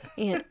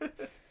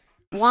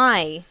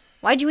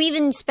 Why'd you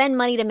even spend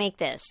money to make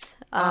this?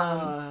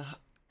 I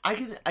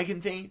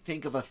can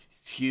think of a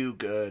few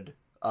good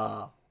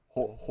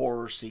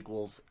horror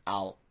sequels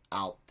out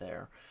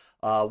there.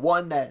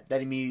 One that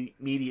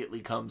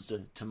immediately comes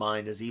to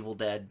mind is Evil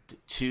Dead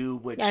 2,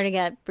 which I already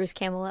got Bruce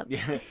Campbell up.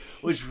 Yeah,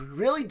 which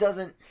really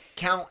doesn't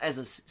count as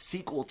a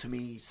sequel to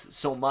me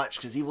so much,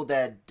 because Evil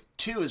Dead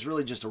 2 is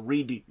really just a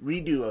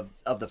redo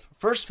of the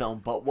first film.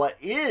 But what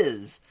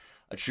is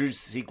a true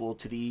sequel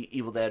to the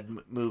Evil Dead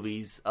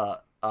movies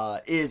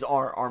is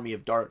our Army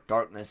of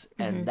Darkness,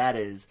 and that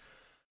is,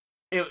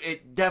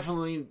 it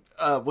definitely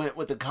went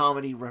with the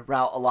comedy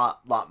route a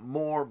lot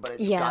more, but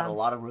it's got a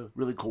lot of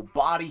really cool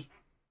body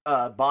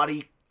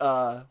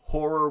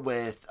horror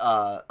with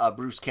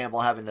Bruce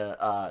Campbell having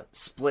to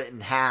split in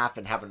half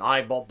and have an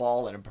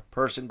eyeball and a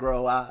person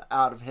grow out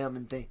of him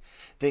and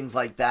things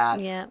like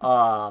that. Yeah.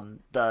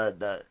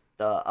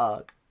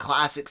 The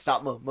classic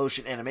stop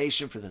motion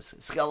animation for the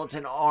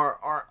skeleton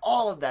are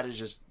all of that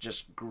is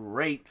just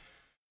great.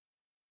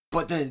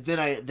 But then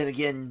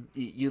again,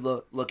 you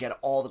look at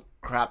all the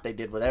crap they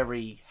did with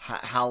every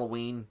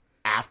Halloween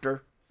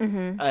after.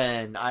 Mm-hmm.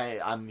 And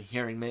I'm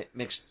hearing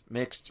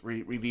mixed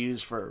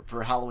reviews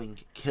for Halloween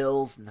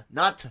Kills.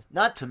 Not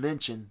to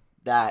mention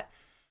that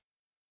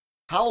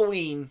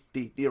Halloween,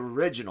 the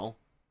original,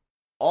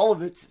 all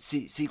of its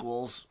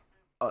sequels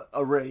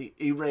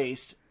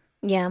erased.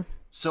 Yeah.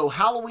 So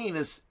Halloween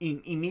is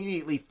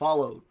immediately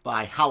followed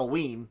by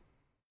Halloween,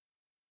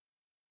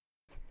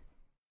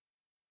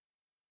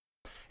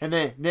 and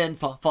then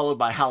followed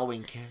by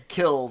Halloween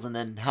Kills, and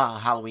then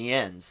Halloween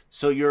Ends.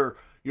 So your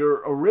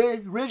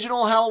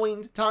original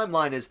Halloween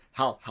timeline is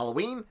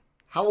Halloween,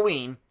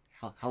 Halloween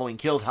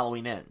Kills,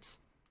 Halloween Ends.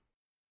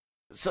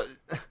 So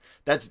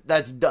that's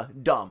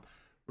dumb.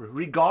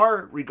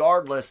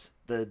 Regardless,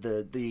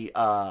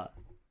 the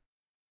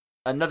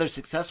another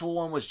successful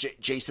one was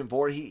Jason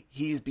Voorhees.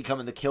 He's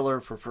becoming the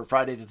killer for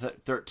Friday the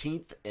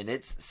 13th and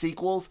its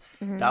sequels.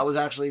 Mm-hmm. That was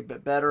actually a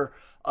bit better.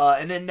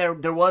 And then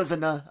there was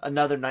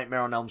another Nightmare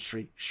on Elm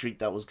Street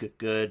that was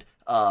good.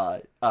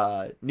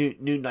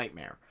 New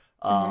Nightmare.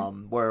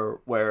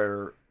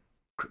 Where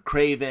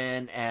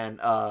Craven and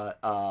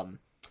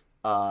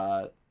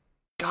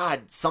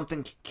God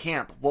something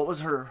Camp. What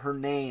was her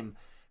name?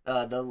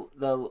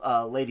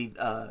 The lady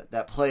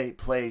that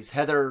plays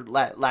Heather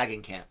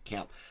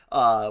Langenkamp.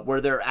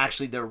 Where they're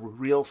actually their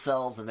real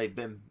selves, and they've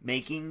been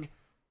making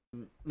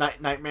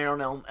Nightmare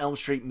on Elm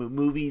Street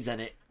movies, and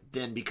it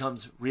then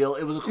becomes real.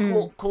 It was a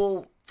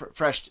cool,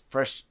 fresh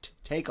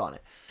take on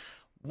it.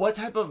 What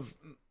type of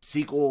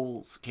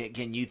sequels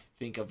can you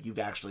think of you've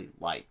actually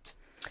liked?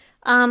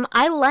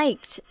 I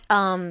liked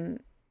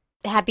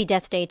Happy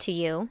Death Day to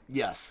You.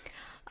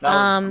 Yes.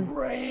 That was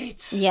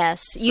great.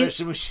 Yes.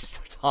 Especially when she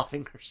starts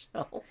offing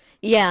herself.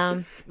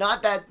 Yeah.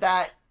 Not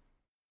that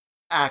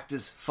act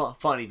is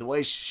funny. The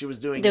way she was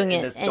doing it in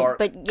this dark,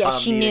 but yeah,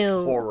 she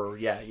knew horror.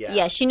 Yeah.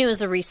 Yeah, she knew it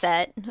was a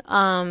reset.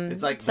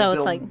 It's like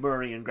Bill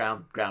Murray and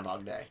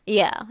Groundhog Day.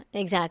 Yeah,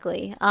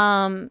 exactly.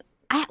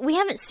 we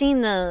haven't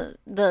seen the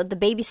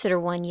babysitter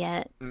one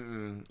yet.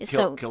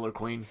 Killer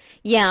Queen.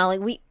 Yeah,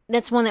 like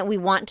that's one that we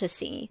want to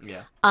see.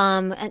 Yeah.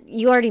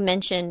 You already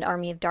mentioned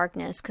Army of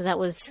Darkness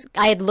because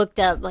I had looked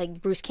up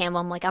like Bruce Campbell.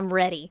 I'm like, I'm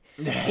ready,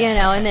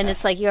 and then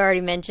it's like you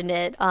already mentioned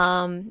it.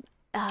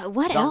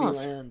 What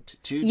else? Zombieland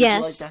 2. Did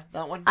Yes, you like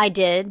that one? I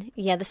did.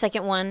 Yeah, the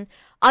second one,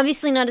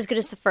 obviously not as good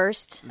as the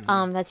first.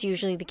 That's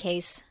usually the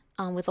case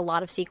with a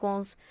lot of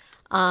sequels.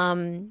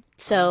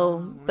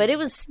 But it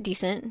was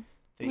decent.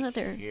 What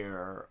other?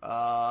 Here,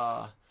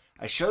 I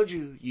showed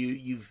you.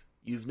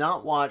 You've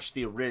not watched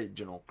the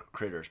original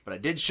Critters, but I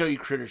did show you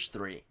Critters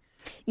 3.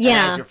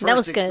 Yeah, your first that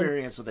was good.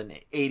 experience with an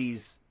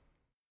 80s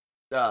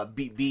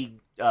B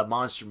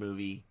monster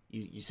movie.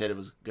 You said it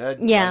was good.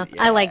 Yeah,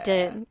 I liked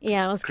it.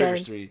 Yeah, it was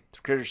Critters good.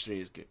 Critters 3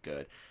 is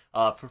good.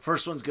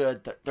 First one's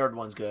good. Third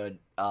one's good.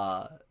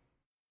 And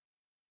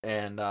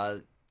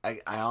I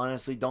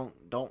honestly don't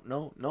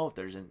know if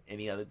there's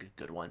any other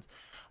good ones.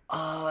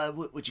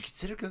 Would you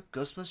consider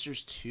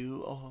Ghostbusters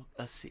 2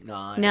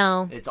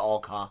 No. It's all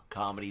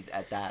comedy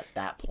at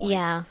that point.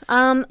 Yeah.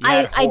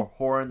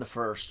 Horror in the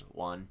first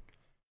one.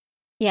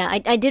 Yeah,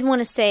 I did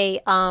want to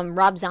say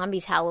Rob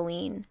Zombie's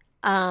Halloween.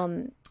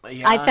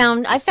 Yeah, I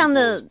found I found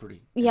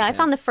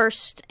the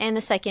first and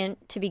the second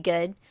to be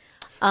good.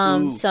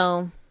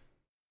 So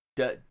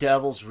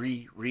Devil's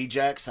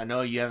Rejects. I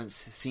know you haven't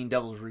seen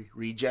Devil's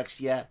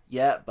Rejects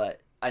yet, but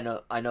I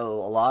know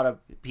a lot of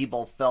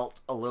people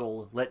felt a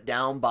little let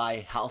down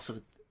by House of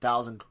a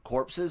Thousand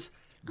Corpses.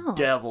 Oh.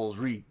 Devil's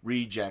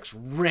Rejects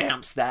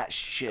ramps that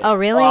shit. Oh,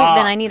 really? Up,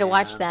 then I need to man.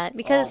 watch that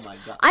because oh my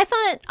God.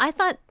 I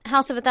thought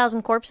House of a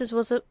Thousand Corpses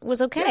was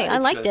okay. Yeah, I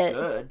liked it.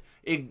 Good.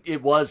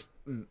 It was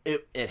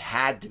it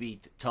had to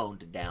be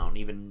toned down.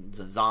 Even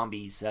the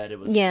zombie said it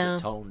was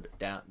toned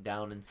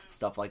down and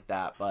stuff like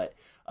that. But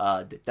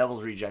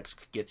Devil's Rejects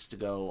gets to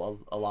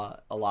go a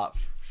lot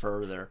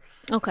further.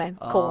 Okay,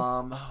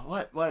 cool.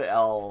 What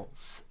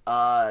else?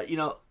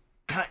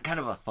 Kind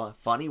of a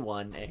funny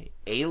one.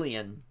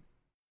 Alien.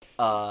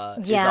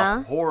 Is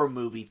a horror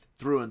movie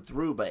through and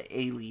through, but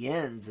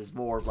Aliens is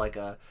more of like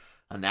an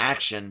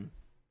action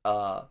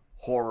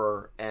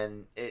horror,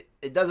 and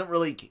it doesn't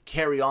really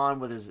carry on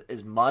with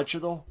as much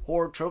of the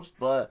horror tropes,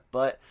 but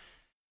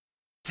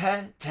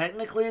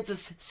technically it's a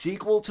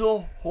sequel to a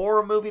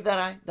horror movie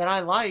that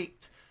I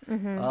liked.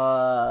 Mm-hmm.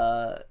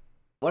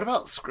 What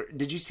about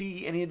did you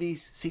see any of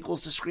these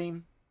sequels to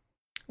Scream?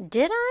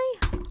 Did I?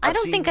 I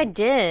don't think I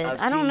did.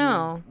 I don't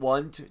know.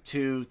 1,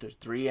 2,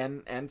 3,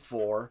 and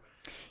 4.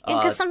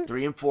 Yeah,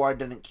 3 and 4 I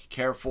didn't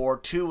care for.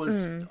 2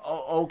 was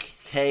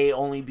okay,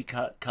 only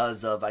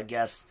because of, I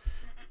guess,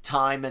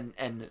 time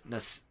and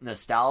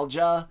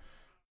nostalgia.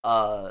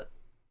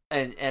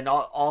 And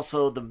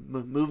also the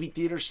movie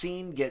theater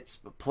scene gets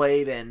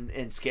played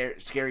in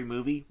Scary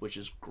Movie, which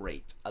is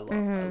great. I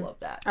love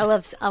that. I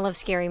love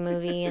Scary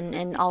Movie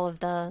and all of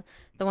the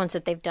ones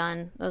that they've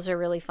done. Those are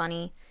really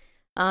funny.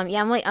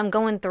 I'm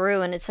going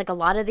through, and it's like a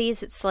lot of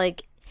these. It's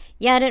like,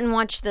 I didn't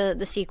watch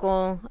the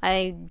sequel.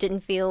 I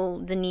didn't feel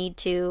the need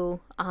to.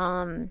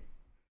 I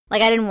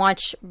didn't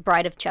watch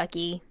Bride of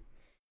Chucky.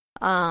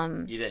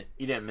 You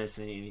didn't miss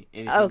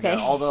anything. Okay. There.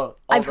 Although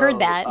I've heard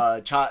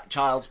that.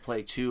 Child's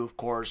Play 2, of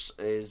course,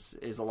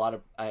 is a lot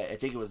of. I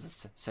think it was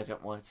the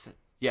second one.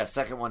 Yeah,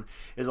 second one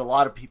is a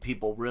lot of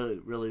people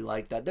really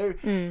like that.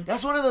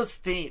 That's one of those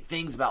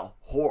things about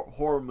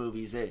horror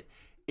movies. It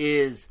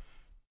is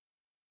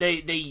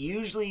they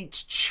usually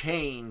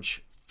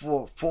change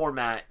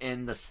format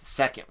in the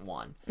second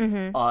one.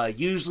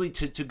 Mm-hmm. Usually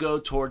to go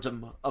towards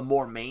a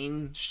more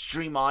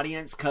mainstream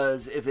audience,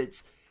 because if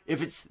it's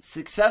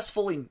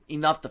successful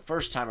enough the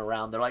first time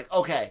around, they're like,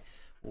 okay,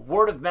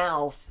 word of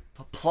mouth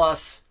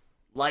plus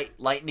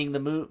lightening the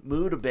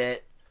mood a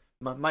bit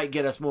might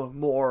get us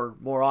more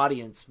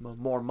audience,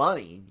 more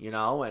money,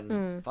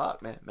 and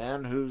fuck,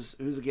 man, who's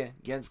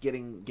against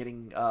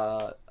getting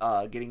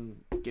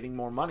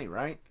more money,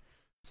 right?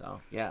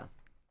 So yeah,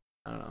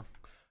 I don't know.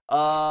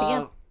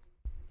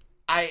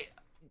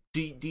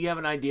 Do you have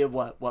an idea of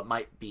what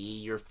might be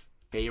your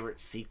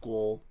favorite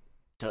sequel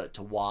to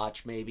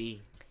watch,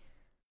 maybe?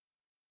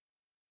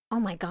 Oh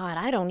my God,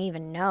 I don't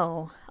even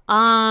know.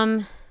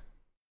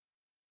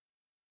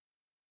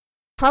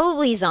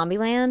 Probably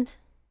Zombieland.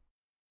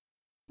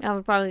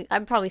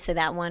 I'd probably say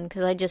that one,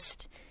 because I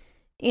just,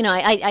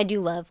 I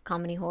do love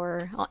comedy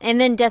horror. And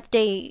then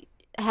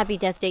Happy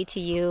Death Day to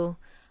You.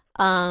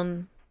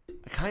 I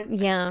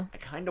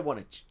kind of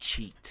want to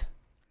cheat.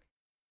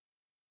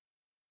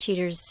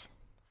 Cheaters.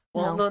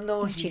 Well,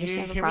 no. Cheaters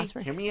never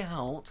prosper. Hear me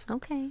out.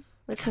 Okay,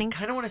 listening. I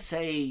kind of want to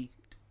say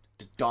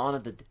Dawn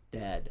of the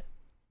Dead.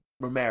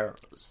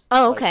 Romero's.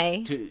 Oh,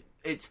 okay.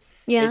 It's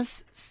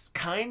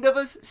kind of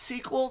a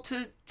sequel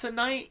to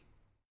Night.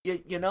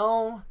 It's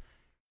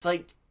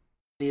like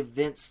the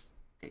events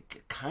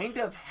kind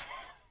of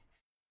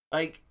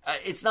like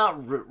it's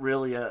not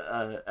really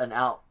an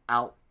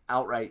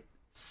outright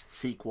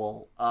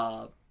sequel.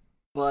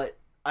 But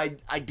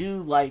I do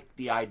like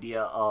the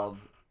idea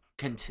of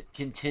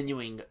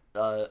continuing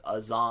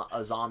a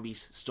zombie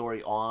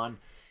story on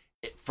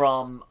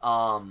from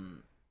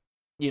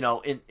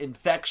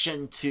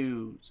infection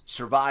to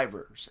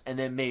survivors, and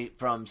then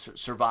from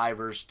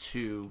survivors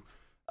to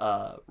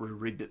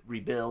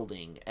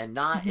rebuilding, and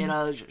not in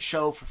a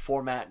show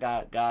format,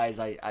 guys.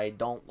 I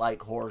don't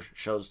like horror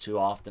shows too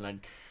often. It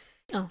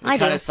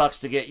kind of sucks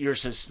to get your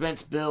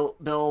suspense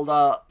build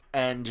up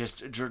and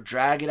just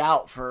drag it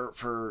out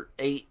for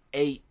eight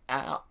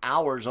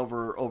hours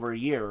over a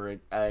year.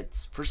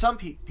 It's for some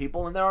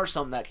people, and there are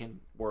some that can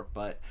work,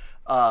 but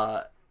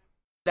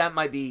that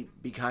might be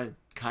kind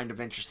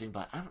of interesting.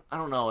 But I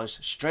don't know.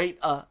 It's straight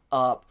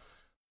up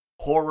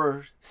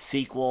horror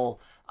sequel.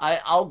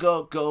 I'll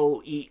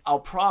go eat. I'll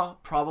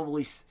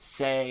probably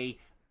say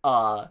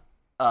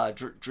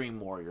Dream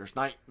Warriors,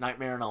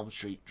 Nightmare on Elm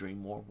Street,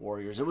 Dream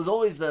Warriors. It was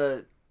always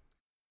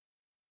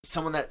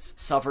someone that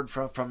suffered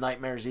from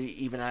nightmares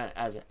even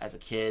as a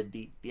kid.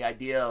 The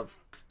idea of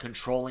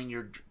controlling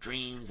your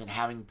dreams and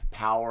having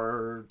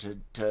power to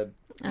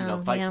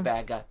fight the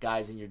bad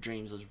guys in your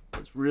dreams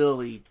was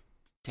really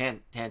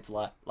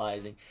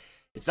tantalizing.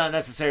 It's not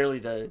necessarily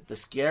the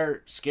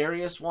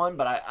scariest one,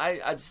 but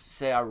I'd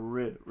say I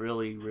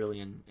really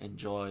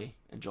enjoy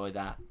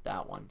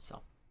that one.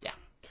 So yeah,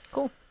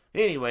 cool.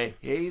 Anyway,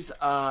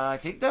 I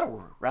think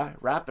that'll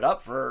wrap it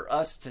up for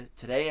us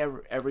today,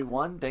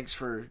 everyone. Thanks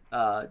for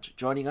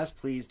joining us.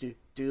 Please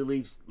do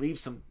leave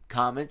some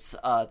comments,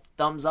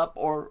 thumbs up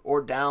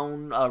or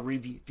down,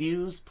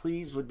 reviews.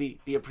 Please would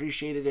be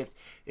appreciated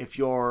if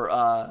you're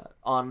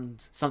on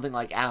something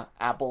like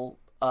Apple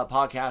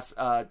Podcasts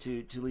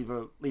to leave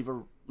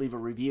a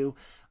review.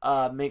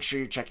 Make sure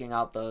you're checking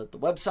out the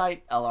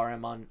website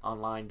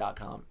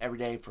lrmonline.com every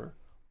day for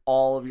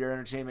all of your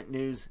entertainment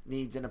news,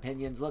 needs, and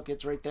opinions. Look,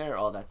 it's right there.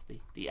 Oh, that's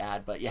the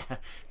ad, but yeah,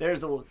 there's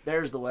the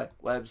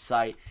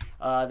website.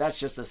 That's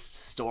just a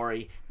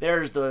story.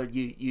 There's the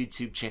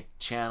YouTube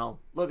channel.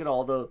 Look at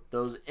all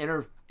those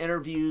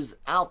interviews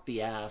out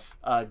the ass.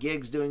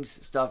 Gig's doing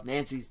stuff.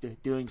 Nancy's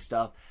doing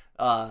stuff.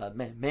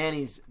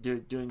 Manny's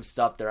doing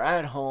stuff. They're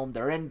at home.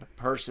 They're in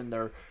person.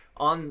 They're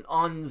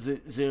on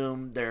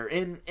Zoom. They're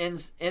in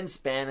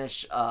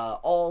Spanish.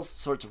 All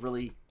sorts of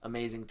really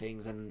amazing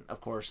things, and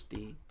of course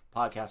the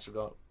podcasts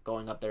are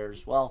going up there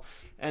as well.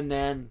 And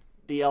then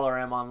the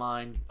LRM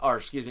Online's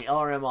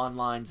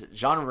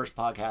Genreverse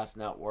Podcast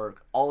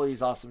Network. All of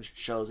these awesome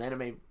shows,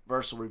 Anime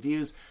Versal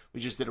Reviews. We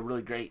just did a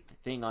really great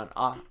thing on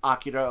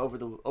Akira over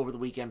the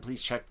weekend.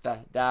 Please check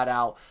that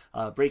out.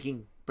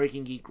 Breaking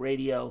Geek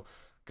Radio.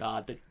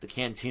 God, the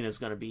cantina is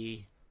going to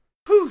be.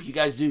 Whew, you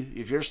guys do.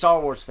 If you're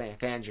Star Wars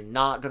fans, you're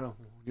not gonna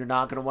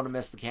want to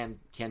miss the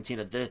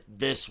cantina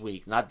this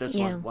week. Not this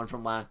one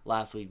from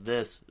last week.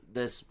 This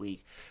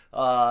week.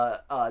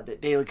 The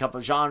Daily Cup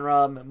of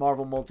Genre,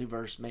 Marvel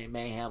Multiverse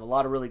Mayhem. A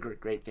lot of really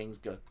great things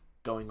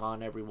going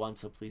on, everyone.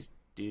 So please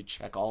do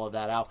check all of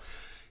that out.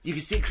 You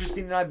can see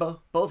Christine and I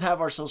both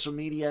have our social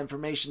media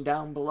information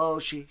down below.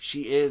 She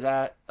is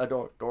at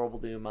Adorable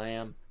Doom. I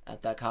am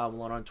at that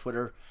Malone on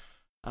Twitter.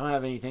 I don't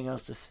have anything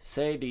else to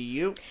say. Do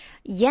you?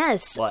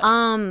 Yes. What?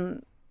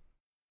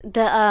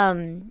 The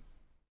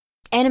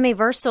Anime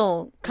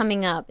Versal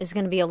coming up is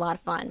going to be a lot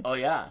of fun. Oh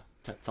yeah,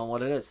 tell them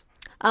what it is.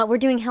 We're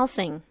doing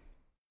Hellsing,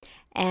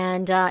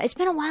 and it's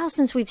been a while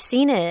since we've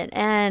seen it,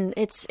 and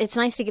it's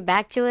nice to get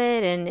back to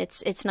it, and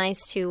it's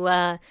nice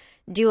to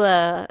do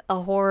a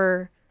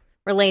horror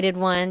related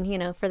one,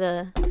 for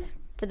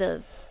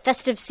the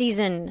festive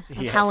season of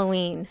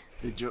Halloween.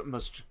 The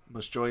most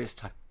joyous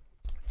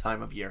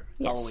time of year,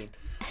 yes. Halloween.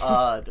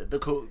 The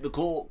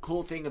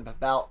cool thing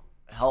about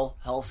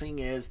Hellsing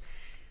is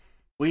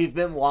we've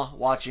been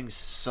watching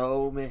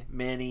so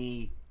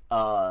many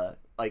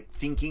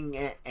thinking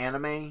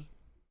anime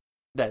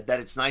that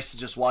it's nice to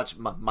just watch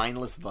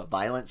mindless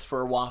violence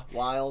for a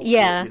while.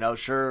 Yeah,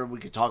 sure, we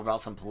could talk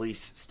about some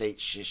police state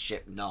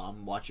shit. No,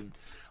 I'm watching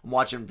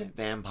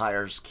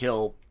vampires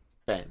kill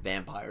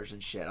vampires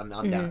and shit. I'm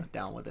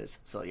down with this.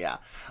 So yeah,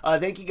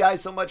 thank you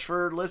guys so much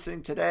for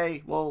listening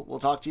today. We'll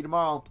talk to you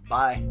tomorrow.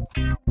 Bye.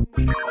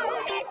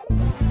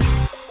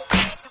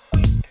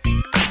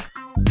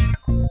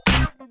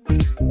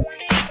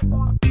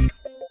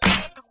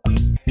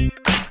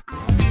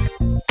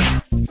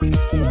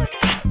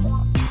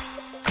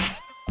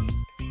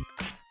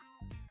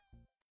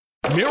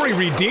 Mary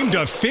redeemed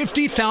a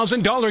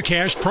 $50,000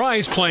 cash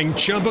prize playing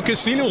Chumba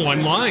Casino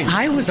online.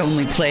 I was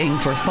only playing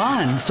for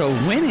fun, so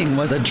winning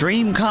was a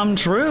dream come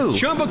true.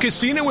 Chumba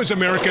Casino is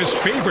America's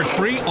favorite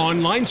free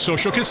online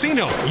social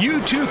casino.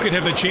 You too could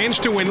have the chance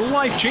to win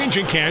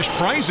life-changing cash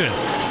prizes.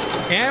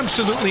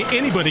 Absolutely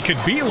anybody could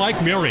be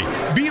like Mary.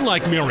 Be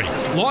like Mary.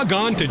 Log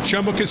on to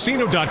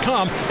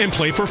ChumbaCasino.com and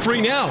play for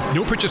free now.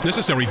 No purchase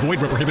necessary.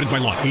 Void where prohibited by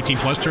law.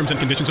 18+ terms and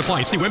conditions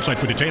apply. See website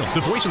for details.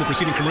 The voice in the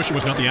preceding commercial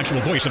was not the actual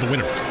voice of the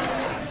winner.